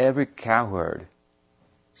 and every cowherd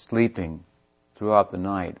sleeping throughout the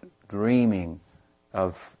night, dreaming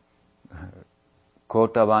of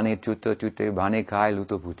Kota Vani Chuta Chute Bhane Kai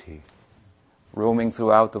Lutoputi, roaming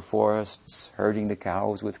throughout the forests, herding the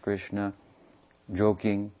cows with Krishna,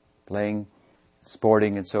 joking, playing,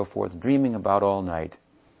 sporting and so forth, dreaming about all night.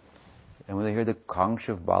 And when they hear the conch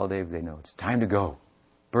of Baladev, they know it's time to go.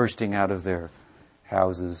 Bursting out of their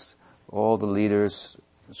houses, all the leaders,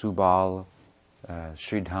 Subal,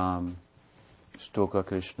 Sridham, Stoka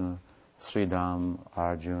Krishna, Sridham,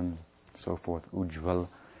 Arjun, so forth, Ujjval,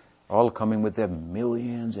 all coming with their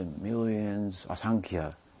millions and millions,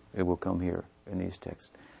 asankhya, it will come here in these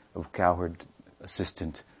texts, of cowherd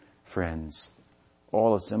assistant friends,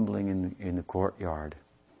 all assembling in the courtyard.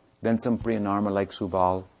 Then some Priyanarma like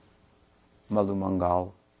Subal,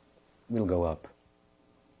 Madhumangal, will go up.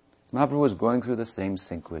 Mahaprabhu was going through the same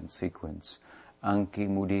sequence. Anki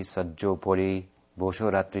Mudi Sajjo Pori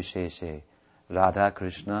Boshoratri Sheshe Radha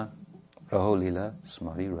Krishna Raho Lila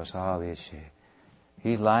Smari Rasaveshe.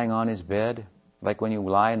 He's lying on his bed, like when you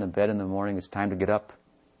lie in the bed in the morning, it's time to get up.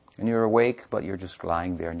 And you're awake, but you're just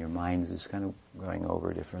lying there and your mind is kind of going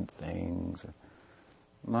over different things.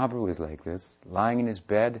 Mahaprabhu is like this, lying in his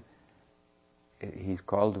bed. He's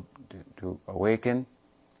called to awaken.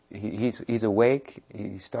 He's awake.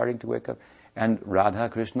 He's starting to wake up. And Radha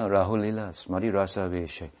Krishna Raho Lila Smari Rasa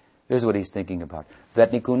Veshe. This is what he's thinking about.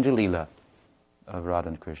 That Nikunja Lila of Radha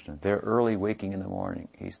and Krishna. Their early waking in the morning,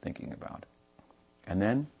 he's thinking about. And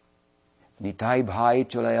then, Nitai Bhai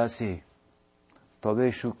Cholayasi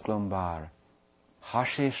Tobe Shuklambar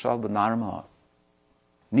Hashe Sab Narma.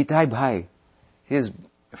 Nitai Bhai, his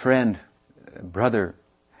friend, brother,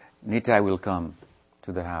 Nitai will come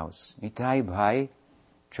to the house. Nitai bhai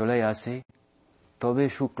chole ase tobe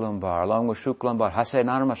shuklambar, along with Shuklambar, hase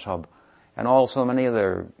narma sab, and also many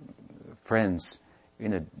other friends,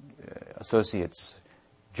 associates,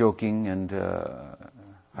 joking, and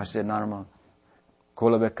hase narma,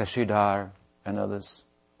 Kolabe Kashidhar, and others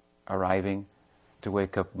arriving to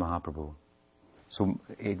wake up Mahaprabhu. So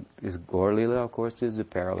Gaur Lila, of course, is a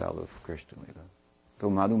parallel of Krishna Lila. So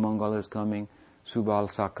Madhu Mangala is coming,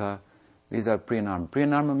 Subal Saka, these are Priyanarma.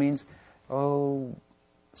 Priyanarma means,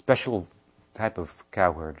 special type of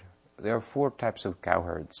cowherd. There are 4 types of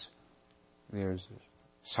cowherds. There's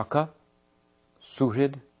Saka,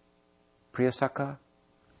 Suhrid, Priyasaka,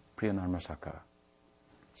 Priyanarma Saka.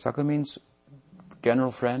 Saka means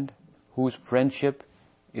general friend, whose friendship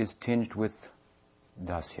is tinged with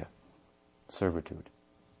dasya, servitude.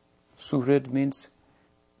 Suhrid means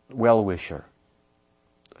well-wisher,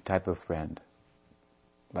 a type of friend,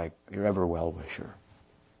 like your ever well-wisher.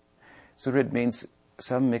 Suhrid means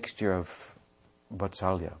some mixture of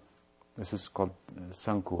vatsalya. This is called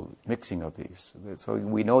sankul, mixing of these. So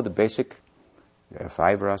we know the basic, there are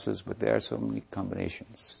 5 rasas, but there are so many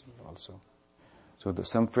combinations also. So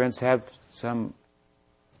some friends have some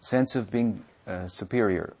sense of being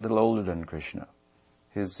superior, a little older than Krishna,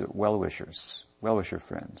 his well-wisher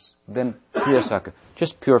friends. Then Priyasaka,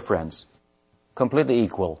 just pure friends, completely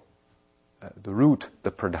equal. The root,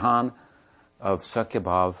 the pradhan of Sakya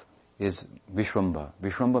Bhav is Vishwamba.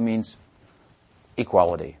 Vishwamba means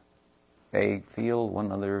equality. They feel one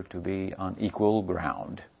another to be on equal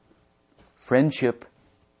ground. Friendship,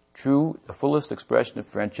 the fullest expression of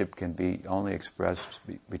friendship can be only expressed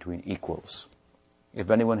between equals. If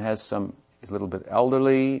anyone is a little bit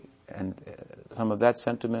elderly and some of that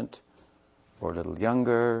sentiment, or a little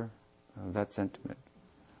younger, that sentiment,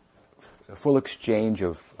 a full exchange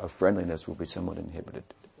of friendliness will be somewhat inhibited.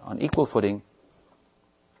 On equal footing,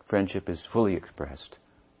 friendship is fully expressed.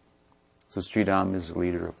 So Sridham is the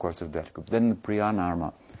leader, of course, of that group. Then the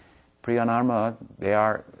Priyanarma. Priyanarma,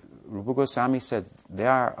 Rupa Goswami said, they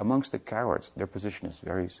are amongst the cowards. Their position is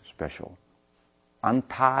very special.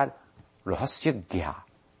 Antar rahasya gya.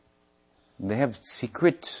 They have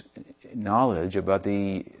secret knowledge about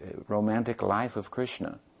the romantic life of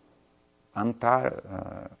Krishna.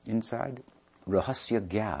 Antar, inside, rahasya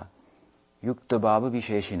gya, yukta bhava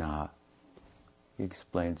visheshinaha. He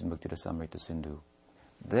explains in Bhakti-rasamrita Sindhu.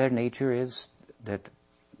 Their nature is that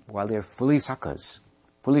while they're fully sakas,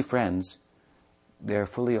 fully friends, they're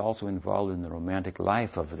fully also involved in the romantic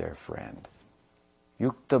life of their friend.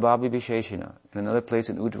 Yukta bhava visheshina. In another place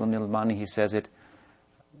in Ujjval Nilmani he says it,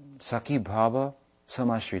 Saki bhava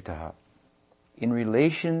samashritaha. In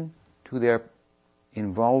relation to their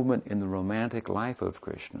involvement in the romantic life of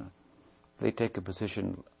Krishna, they take a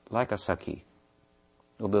position like a Saki,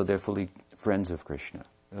 although they're fully friends of Krishna.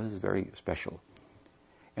 This is very special.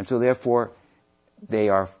 And so therefore, they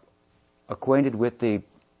are acquainted with the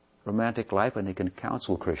romantic life and they can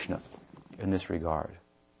counsel Krishna in this regard.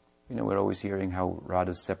 We're always hearing how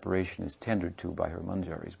Radha's separation is tendered to by her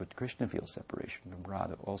manjaris, but Krishna feels separation from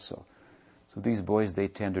Radha also. So these boys, they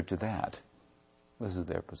tender to that. This is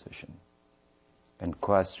their position. And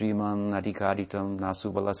kwa sriman adhikaritam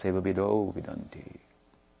nasubala sevavido vidanti.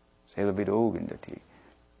 Sevavido vindati.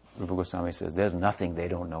 Rupa Goswami says, there's nothing they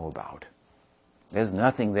don't know about. There's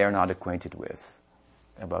nothing they're not acquainted with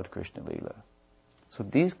about Krishna Lila. So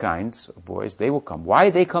these kinds of boys, they will come. Why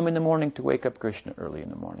they come in the morning? To wake up Krishna early in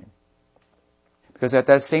the morning. Because at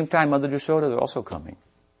that same time, Mother Yashoda is also coming.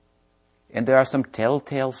 And there are some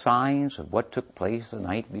telltale signs of what took place the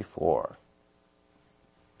night before.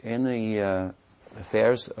 In the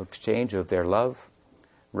affairs of exchange of their love,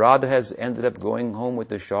 Radha has ended up going home with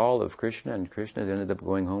the shawl of Krishna, and Krishna has ended up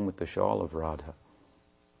going home with the shawl of Radha.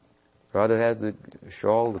 Radha has the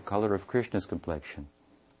shawl the color of Krishna's complexion,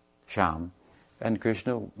 Sham, and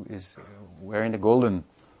Krishna is wearing the golden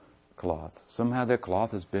cloth. Somehow their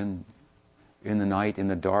cloth has been, in the night, in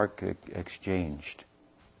the dark, exchanged.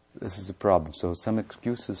 This is a problem. So some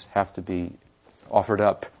excuses have to be offered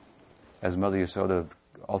up, as Mother Yashoda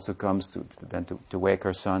also comes to wake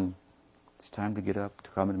her son. It's time to get up, to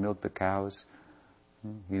come and milk the cows.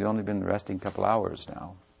 He's only been resting a couple hours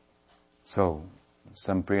now. So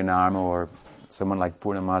some Priyanarma or someone like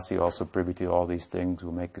Purnamasi, also privy to all these things,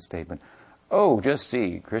 will make a statement. Oh, just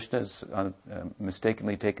see, Krishna's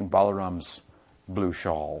mistakenly taken Balaram's blue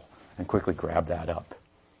shawl, and quickly grab that up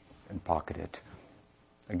and pocket it.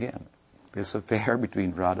 Again, this affair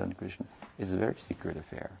between Radha and Krishna is a very secret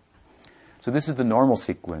affair. So this is the normal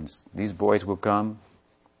sequence. These boys will come,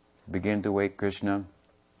 begin to wake Krishna.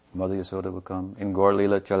 Mother Yasoda will come. In Gaur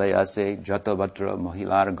Lila Chale Ase, Jata Batra,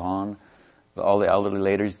 Mahilar Ghan, all the elderly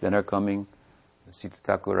ladies then are coming. Sita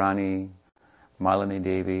Thakurani, Malini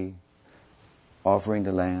Devi, offering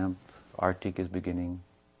the lamp. Artik is beginning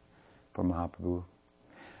for Mahaprabhu.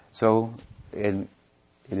 So, it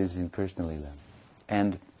is in Krishna Lila.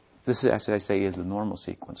 And this, as I say, is the normal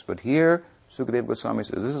sequence. But here, Sukadeva Goswami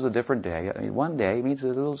says, this is a different day. I mean, one day means a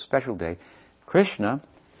little special day. Krishna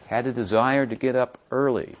had a desire to get up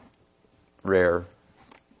early. Rare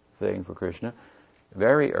thing for Krishna.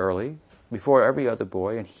 Very early, before every other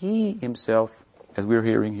boy. And he himself, as we're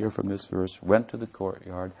hearing here from this verse, went to the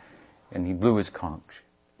courtyard and he blew his conch.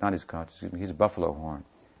 Not his conch, excuse me, his buffalo horn.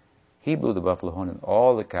 He blew the buffalo horn and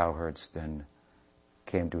all the cowherds then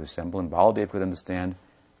came to assemble. And Baladev could understand,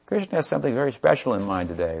 Krishna has something very special in mind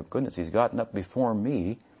today. Goodness, he's gotten up before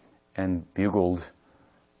me and bugled,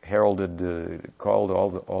 heralded, called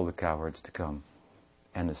all the cowherds to come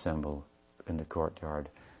and assemble in the courtyard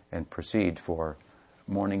and proceed for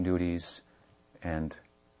morning duties and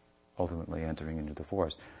ultimately entering into the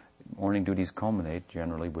forest. Morning duties culminate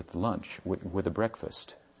generally with lunch, with a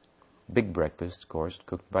breakfast. Big breakfast, of course,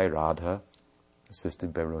 cooked by Radha,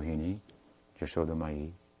 assisted by Rohini, Yashoda Mai.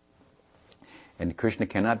 And Krishna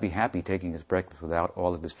cannot be happy taking his breakfast without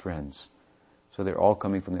all of his friends. So they're all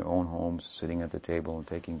coming from their own homes, sitting at the table and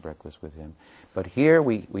taking breakfast with him. But here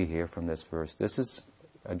we hear from this verse, this is,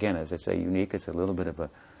 again, as I say, unique. It's a little bit of a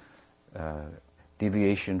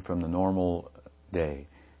deviation from the normal day.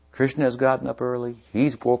 Krishna has gotten up early,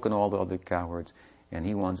 he's woken all the other cowherds, and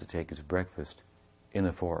he wants to take his breakfast in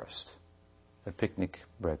the forest. A picnic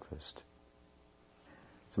breakfast.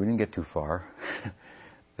 So we didn't get too far.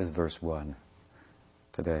 This is verse 1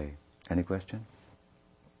 today. Any question?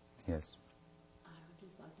 Yes. I would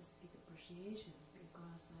just like to speak appreciation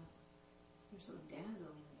because you're so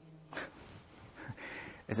dazzling in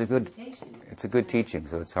It's a good teaching,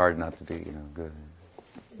 so it's hard not to be, good.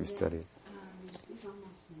 You study it. It's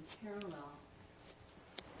almost in parallel.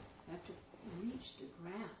 I have to reach to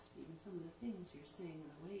grasp even some of the things you're saying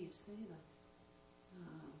and the way you say them.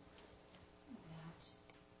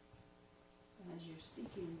 That as you're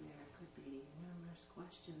speaking, there could be numerous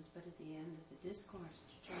questions, but at the end of the discourse,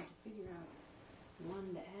 to try to figure out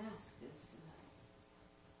one to ask is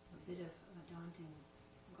a bit of a daunting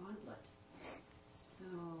gauntlet. So,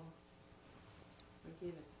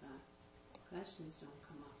 forgive if questions don't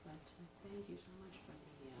come up, but thank you so much for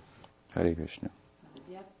the Hare Krishna.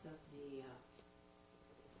 depth of the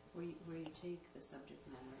where you take the subject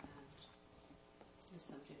matter and the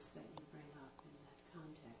subjects that you bring up in that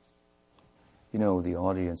context. The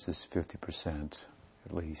audience is 50%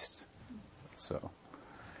 at least. So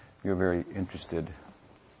you're very interested,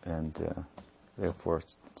 and therefore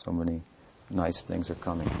so many nice things are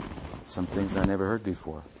coming. Some things I never heard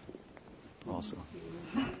before also.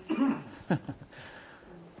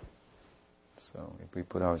 So if we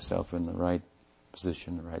put ourselves in the right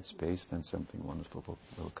position, the right space, then something wonderful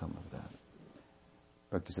will come of that.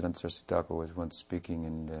 Bhaktisiddhanta Saraswati Thakur was once speaking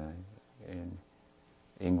in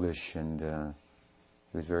English, and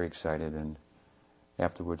he was very excited, and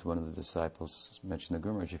afterwards one of the disciples mentioned to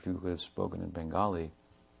Guru Maharaj, if you could have spoken in Bengali,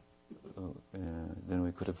 then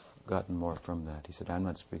we could have gotten more from that. He said, I'm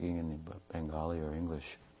not speaking in Bengali or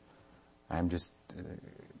English. I'm just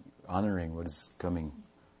honoring what is coming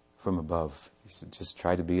from above. He said, just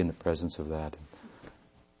try to be in the presence of that, and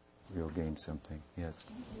you'll gain something. Yes?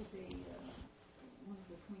 That was one of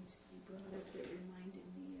the points you brought up that reminded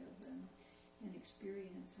me of an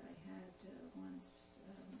experience I had once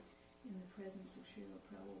in the presence of Srila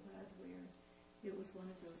Prabhupada, where it was one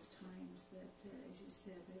of those times that, as you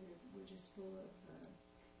said, that were just full of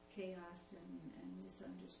chaos and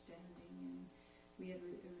misunderstanding, and we had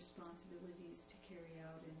responsibilities to carry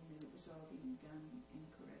out, and it was all being done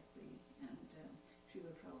incorrectly. And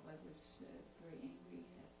Srila Prabhupada was very angry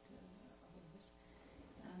at all of us.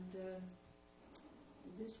 And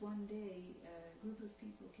this one day, a group of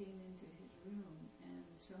people came into his room, and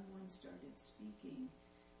someone started speaking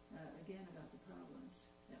again about the problems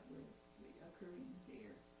that were occurring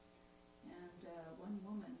there. And one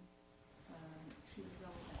woman, Srila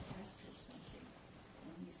Prabhupada asked her something,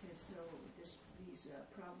 and he said, so these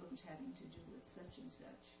problems having to do with such and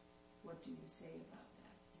such, what do you say about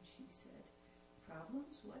that? And she said,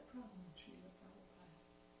 problems? What problems, Srila Prabhupada?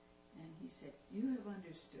 And he said, you have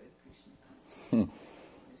understood Krishna consciousness.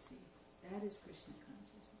 You see, that is Krishna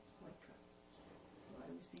consciousness. What problems? So I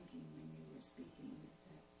was thinking when you were speaking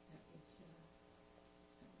that was similar.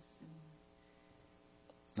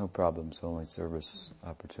 No problems, only service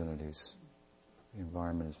opportunities. The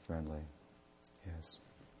environment is friendly. Yes.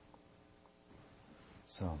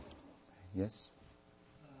 So, yes?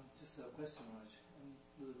 Just a question, Raj. I'm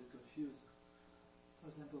a little bit confused.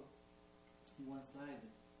 For example, on one side,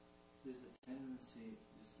 there's a tendency,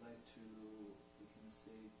 just like to, we can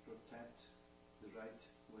say, protect the right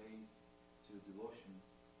way to devotion.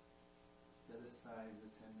 The other side is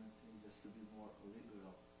a tendency just to be more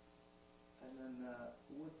liberal. And then,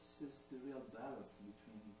 what's just the real balance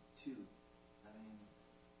between two? I mean,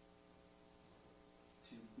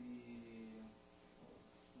 to be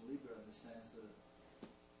liberal in the sense to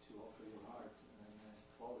offer your heart and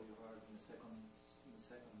follow your heart, in the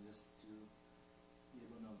second just to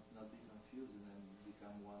even not be confused and then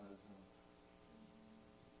become one of the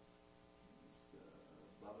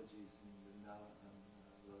Babajis in Vrindavan and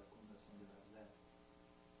Radhakunda, something like that.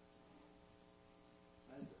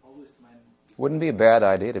 That's always my... Wouldn't be a bad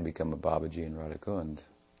idea to become a Babaji in Radhakund,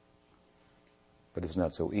 but it's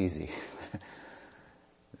not so easy.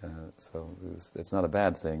 So it's not a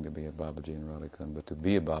bad thing to be a Babaji in Radhakund, but to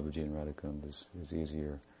be a Babaji in Radhakund is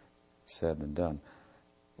easier said than done.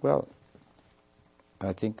 Well,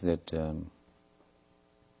 I think that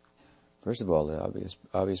first of all, the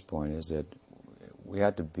obvious point is that we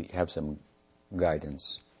have to have some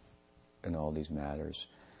guidance in all these matters.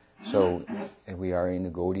 So if we are in the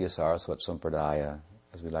Gaudiya Saraswat Sampradaya,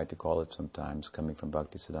 as we like to call it sometimes, coming from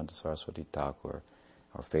Bhaktisiddhanta Saraswati Thakur,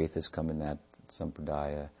 our faith has come in that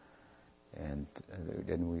Sampradaya, and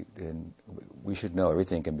then we should know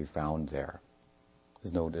everything can be found there.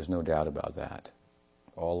 There's no doubt about that.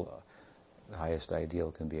 All the highest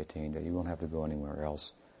ideal can be attained there. You won't have to go anywhere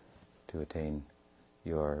else to attain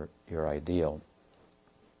your ideal.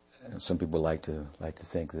 And some people like to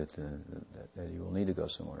think that you will need to go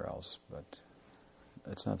somewhere else, but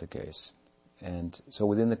that's not the case. And so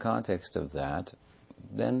within the context of that,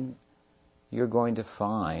 then you're going to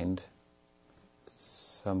find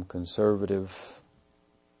some conservative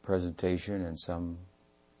presentation and some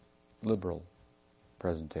liberal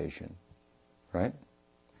presentation, right?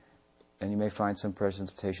 And you may find some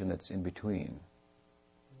presentation that's in between.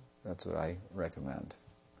 That's what I recommend.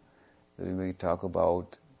 That we may talk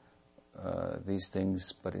about these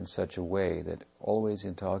things, but in such a way that always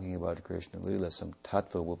in talking about Krishna Lila, some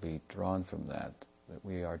tattva will be drawn from that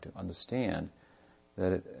we are to understand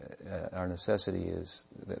that our necessity is,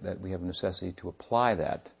 that we have a necessity to apply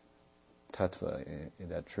that tattva,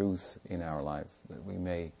 that truth in our life, that we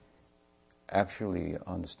may actually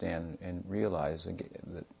understand and realize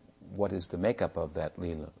that what is the makeup of that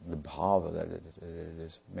lila, the bhava that it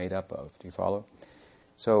is made up of. Do you follow?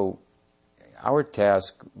 So our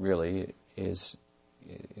task really is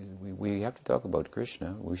we have to talk about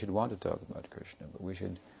Krishna. We should want to talk about Krishna, but we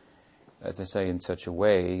should, as I say, in such a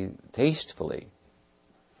way, tastefully.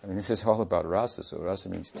 I mean, this is all about rasa, so rasa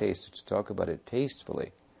means taste. To talk about it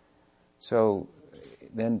tastefully. So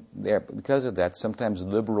then, because of that, sometimes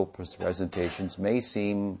liberal presentations may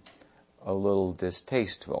seem a little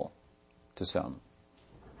distasteful to some.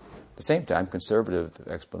 At the same time, conservative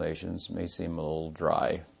explanations may seem a little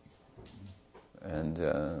dry, and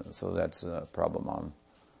so that's a problem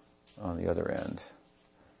on the other end.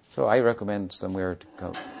 So I recommend somewhere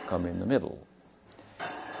to come in the middle.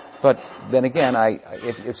 But then again,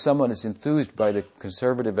 if someone is enthused by the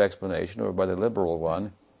conservative explanation or by the liberal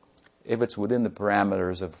one, if it's within the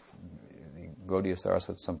parameters of the Gaudiya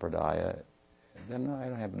Saraswat Sampradaya, then I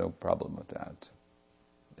don't have no problem with that.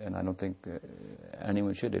 And I don't think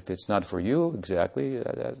anyone should. If it's not for you, exactly,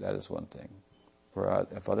 that is one thing.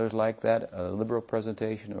 If others like that, a liberal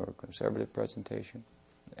presentation or a conservative presentation,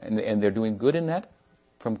 and they're doing good in that,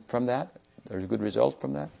 from that, there's a good result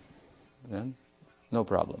from that, then no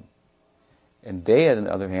problem. And they, on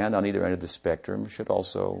the other hand, on either end of the spectrum, should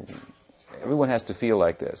also... Everyone has to feel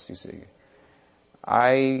like this, you see.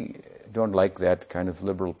 I don't like that kind of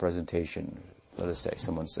liberal presentation, let us say,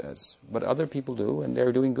 someone says. But other people do, and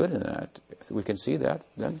they're doing good in that. If we can see that,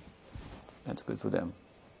 then that's good for them.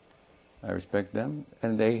 I respect them,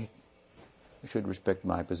 and they should respect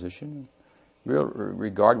my position. Real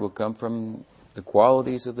regard will come from the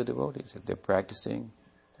qualities of the devotees, if they're practicing.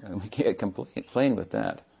 And we can't complain with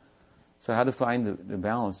that. So how to find the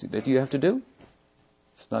balance? That you have to do?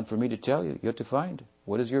 It's not for me to tell you. You have to find.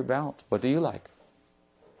 What is your balance? What do you like?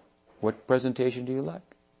 What presentation do you like?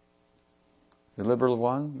 The liberal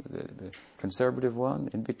one, the conservative one,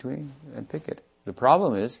 in between, and pick it. The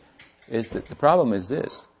problem is that the problem is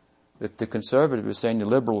this, that the conservative is saying the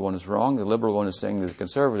liberal one is wrong, the liberal one is saying the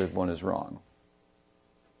conservative one is wrong.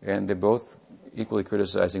 And they're both equally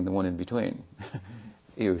criticizing the one in between,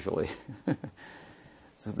 usually.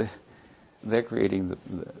 So they're creating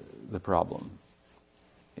the problem.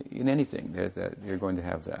 In anything, that you're going to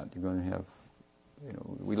have that. You're going to have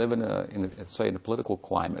we live in a political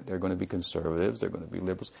climate. There are going to be conservatives, there are going to be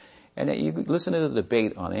liberals, and you listen to the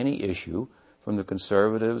debate on any issue from the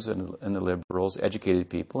conservatives and the liberals, educated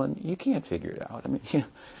people, and you can't figure it out. I mean,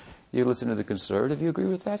 you listen to the conservative, you agree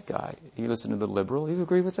with that guy. You listen to the liberal, you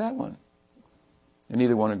agree with that one. And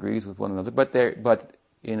neither one agrees with one another. But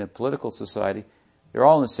in a political society, they're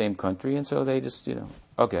all in the same country, and so they just,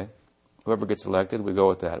 okay, whoever gets elected, we go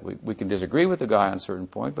with that. We can disagree with the guy on a certain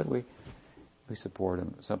point, but we support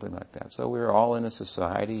him, something like that. So we're all in a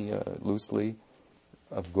society, loosely,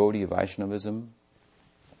 of Gaudiya Vaishnavism,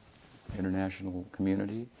 international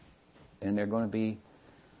community, and they're going to be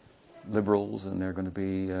liberals and they're going to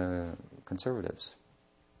be conservatives,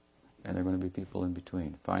 and they're going to be people in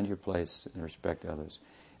between. Find your place and respect others.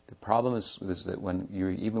 The problem is that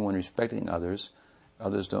even when respecting others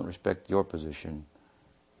don't respect your position,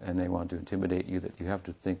 and they want to intimidate you, that you have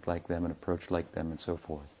to think like them and approach like them and so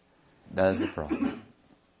forth. That is the problem.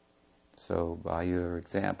 So by your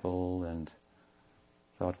example and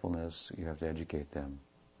thoughtfulness, you have to educate them.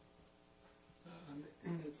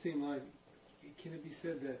 In that same line, can it be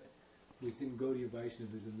said that within Gaudiya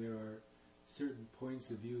Vaishnavism there are certain points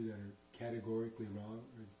of view that are categorically wrong?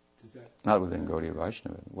 Or does that not within Gaudiya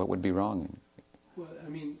Vaishnavism. What would be wrong? Well, I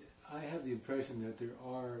mean, I have the impression that there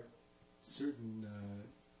are certain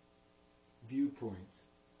viewpoints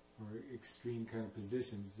or extreme kind of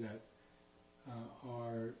positions that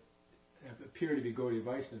appear to be Gaudiya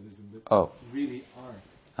Vaishnavism, but really aren't.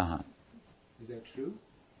 Uh-huh. Is that true?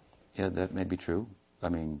 Yeah, that may be true. I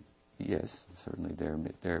mean, yes, certainly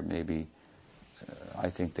there may be. I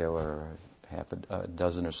think there were half a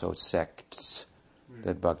dozen or so sects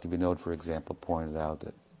that Bhaktivinoda, for example, pointed out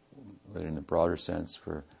that in a broader sense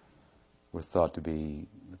were thought to be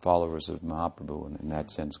followers of Mahaprabhu, and in that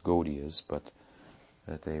sense Gaudiyas, but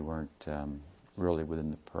that they weren't really within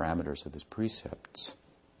the parameters of his precepts.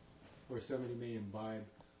 Or somebody may imbibe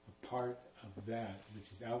a part of that which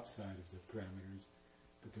is outside of the parameters,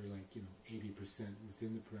 but they're 80%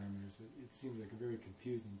 within the parameters. It seems like a very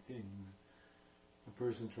confusing thing when a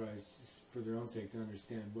person tries, just for their own sake, to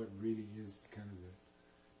understand what really is kind of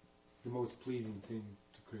the most pleasing thing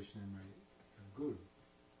to Krishna and my Guru.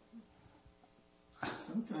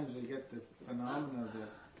 Sometimes we get the phenomena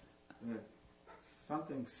that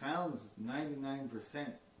something sounds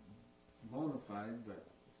 99% bona fide, but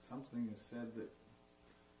something is said that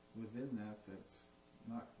within that's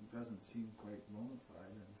doesn't seem quite bona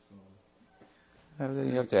fide, and so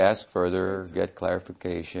you have to ask further, get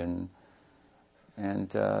clarification,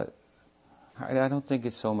 and I don't think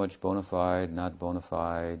it's so much bona fide, not bona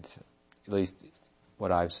fide. At least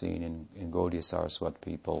what I've seen in Gaudiya Saraswat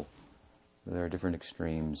people, there are different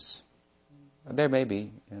extremes. There may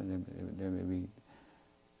be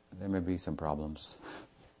some problems.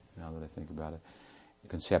 Now that I think about it,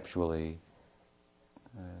 conceptually,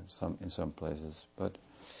 in some places, but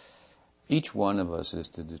each one of us is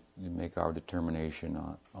to make our determination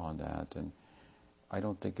on that, and I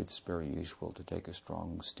don't think it's very useful to take a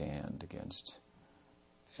strong stand against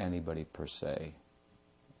anybody per se.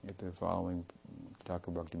 If they're following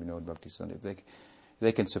Thakur Bhaktivinoda Bhaktisiddhanta, if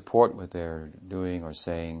they can support what they're doing or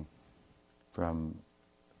saying from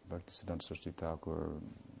Bhaktisiddhanta Saraswati Thakur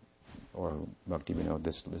or Bhaktivinoda,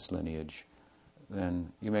 this lineage,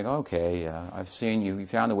 then you make, okay, I've seen you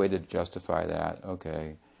found a way to justify that,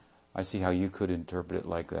 okay, I see how you could interpret it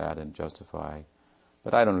like that and justify,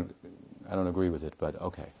 but I don't agree with it, but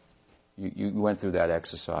okay. You went through that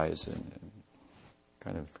exercise and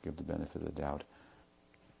kind of give the benefit of the doubt.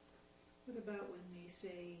 What about when they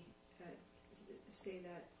say that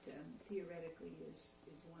theoretically is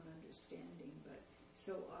one understanding, but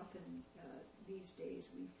so often these days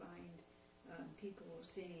we find people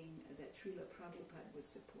saying that Srila Prabhupada would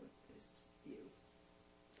support this view.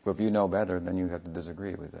 Well, if you know better, then you have to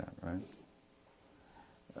disagree with that, right?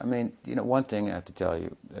 I mean, one thing I have to tell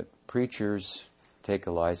you, that preachers take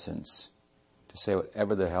a license to say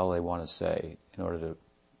whatever the hell they want to say in order to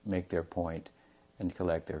make their point and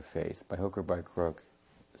collect their faith. By hook or by crook,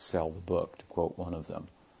 sell the book, to quote one of them,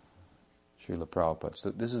 Srila Prabhupada. So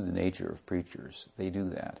this is the nature of preachers. They do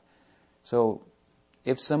that. So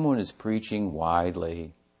if someone is preaching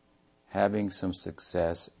widely, having some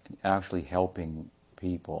success, and actually helping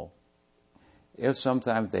people, if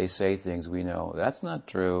sometimes they say things we know, that's not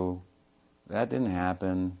true, that didn't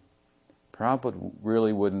happen, Prabhupada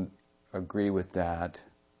really wouldn't agree with that,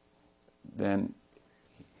 then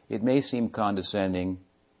it may seem condescending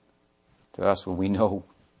to us when we know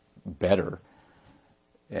better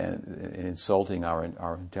and insulting our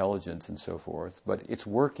intelligence and so forth. But it's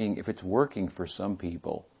working. If it's working for some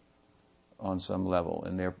people, on some level,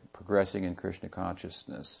 and they're progressing in Krishna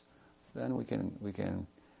consciousness, then we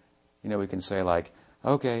can say like,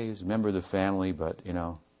 okay, he's a member of the family, but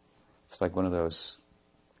it's like one of those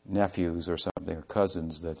nephews or something, or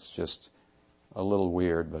cousins that's just a little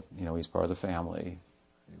weird, but he's part of the family.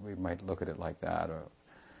 We might look at it like that. Or,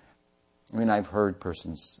 I've heard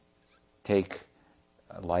persons take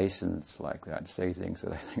a license like that, say things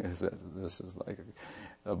that I think this is like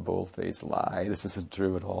a bull-faced lie. This isn't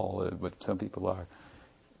true at all. But some people are.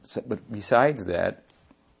 But besides that,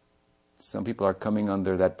 some people are coming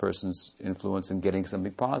under that person's influence and getting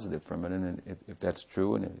something positive from it. And if that's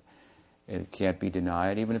true, and it can't be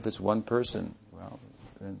denied, even if it's one person, well,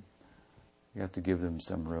 then you have to give them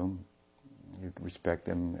some room. You respect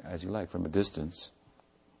them as you like, from a distance.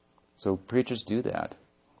 So preachers do that.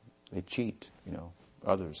 They cheat,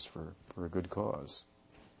 others for a good cause.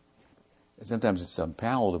 And sometimes it's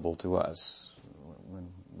unpalatable to us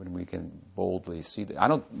when we can boldly see that. I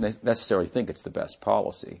don't necessarily think it's the best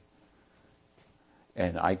policy.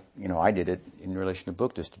 And I did it in relation to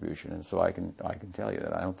book distribution, and so I can tell you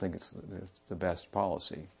that I don't think it's the best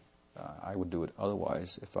policy. I would do it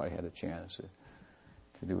otherwise if I had a chance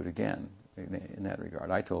to do it again in that regard.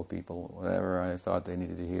 I told people whatever I thought they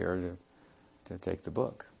needed to hear to take the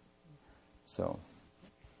book. So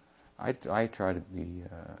I try to be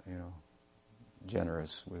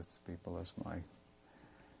generous with people. That's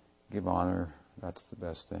give honor. That's the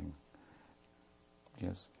best thing.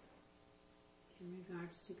 Yes. In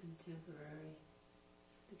regards to the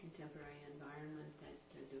contemporary environment that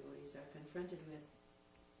devotees are confronted with,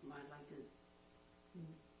 I'd like to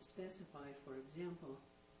specify, for example,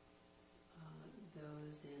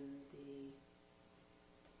 those in the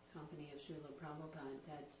company of Srila Prabhupada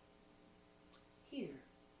that hear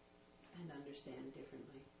and understand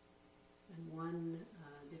differently. And one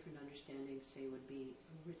different understanding, say, would be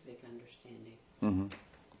Ritvik understanding. Mm-hmm.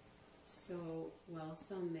 So, while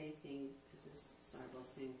some may think this is Sarbo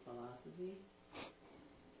Singh philosophy,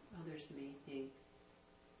 others may think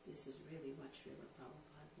this is really what Srila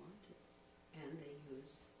Prabhupada wanted. And they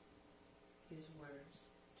use his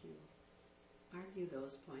words to argue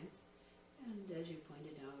those points. And as you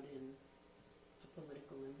pointed out, in a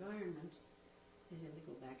political environment, they seem to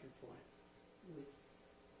go back and forth with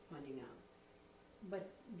pointing out.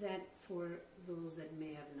 But that for those that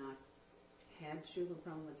may have not had Srila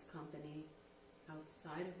Prabhupada's company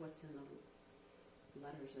outside of what's in the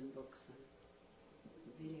letters and books and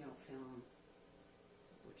video film,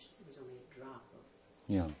 which was only a drop of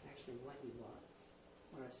actually what he was,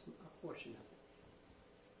 or a portion of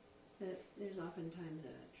it. There's oftentimes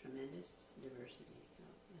a tremendous diversity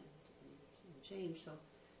and change. So,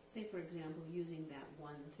 say for example, using that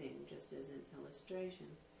one thing just as an illustration,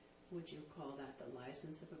 would you call that the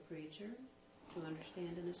license of a preacher to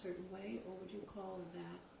understand in a certain way, or would you call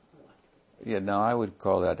that what? Yeah, no, I would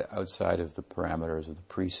call that outside of the parameters of the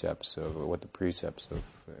precepts of what the precepts of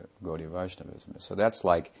Gaudiya Vaishnavism is. So that's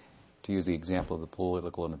like, to use the example of the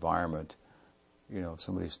political environment,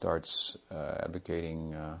 somebody starts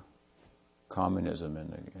advocating communism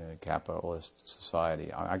in a capitalist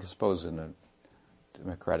society. I suppose in a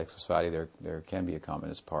democratic society there can be a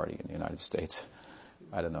communist party in the United States.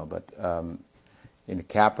 I don't know, but in a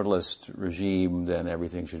capitalist regime, then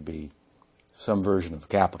everything should be some version of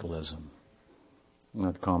capitalism,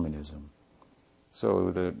 not communism.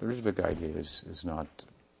 So the Ritvik idea is not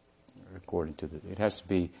according to it has to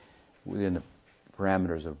be within the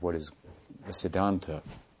parameters of what is the Siddhanta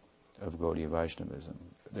of Gaudiya Vaishnavism.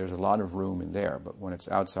 There's a lot of room in there, but when it's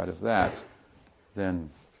outside of that,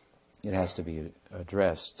 then it has to be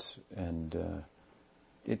addressed, and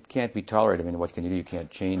it can't be tolerated. What can you do? You can't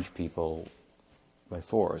change people by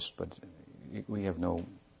force, but we have no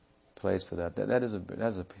place for that. That is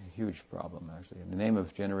a huge problem, actually. In the name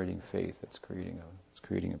of generating faith, it's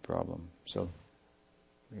creating a problem. So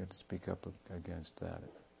we have to speak up against that.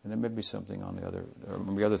 And there may be something on there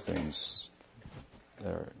may be other things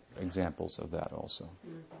that are examples of that also.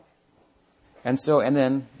 Mm-hmm. And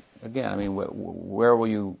then again, where will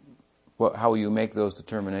you? How will you make those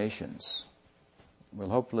determinations? Well,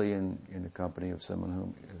 hopefully in the company of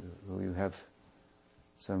someone who you have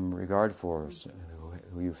some regard for,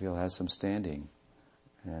 who you feel has some standing,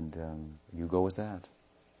 and you go with that.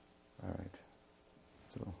 All right.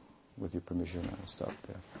 So, with your permission, I'll stop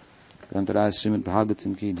there. Grantaraj Srimad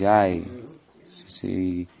Bhagavatam ki jai.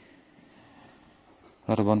 Sri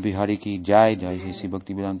Radhavan Bihari ki jai. Jai Sri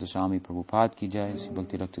Bhakti Vedanta Swami Prabhupada ki jai. Sri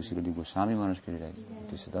Bhakti Rakta Sri Radha Goswami Maharaj ki jai.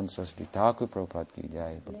 Siddhanta Saraswati Thakur Prabhupada ki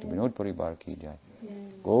jai. Bhakti Vinod Parivar ki jai.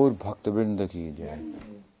 Gaur Bhakta Vrinda ki jai.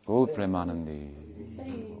 Gaur Premanandi.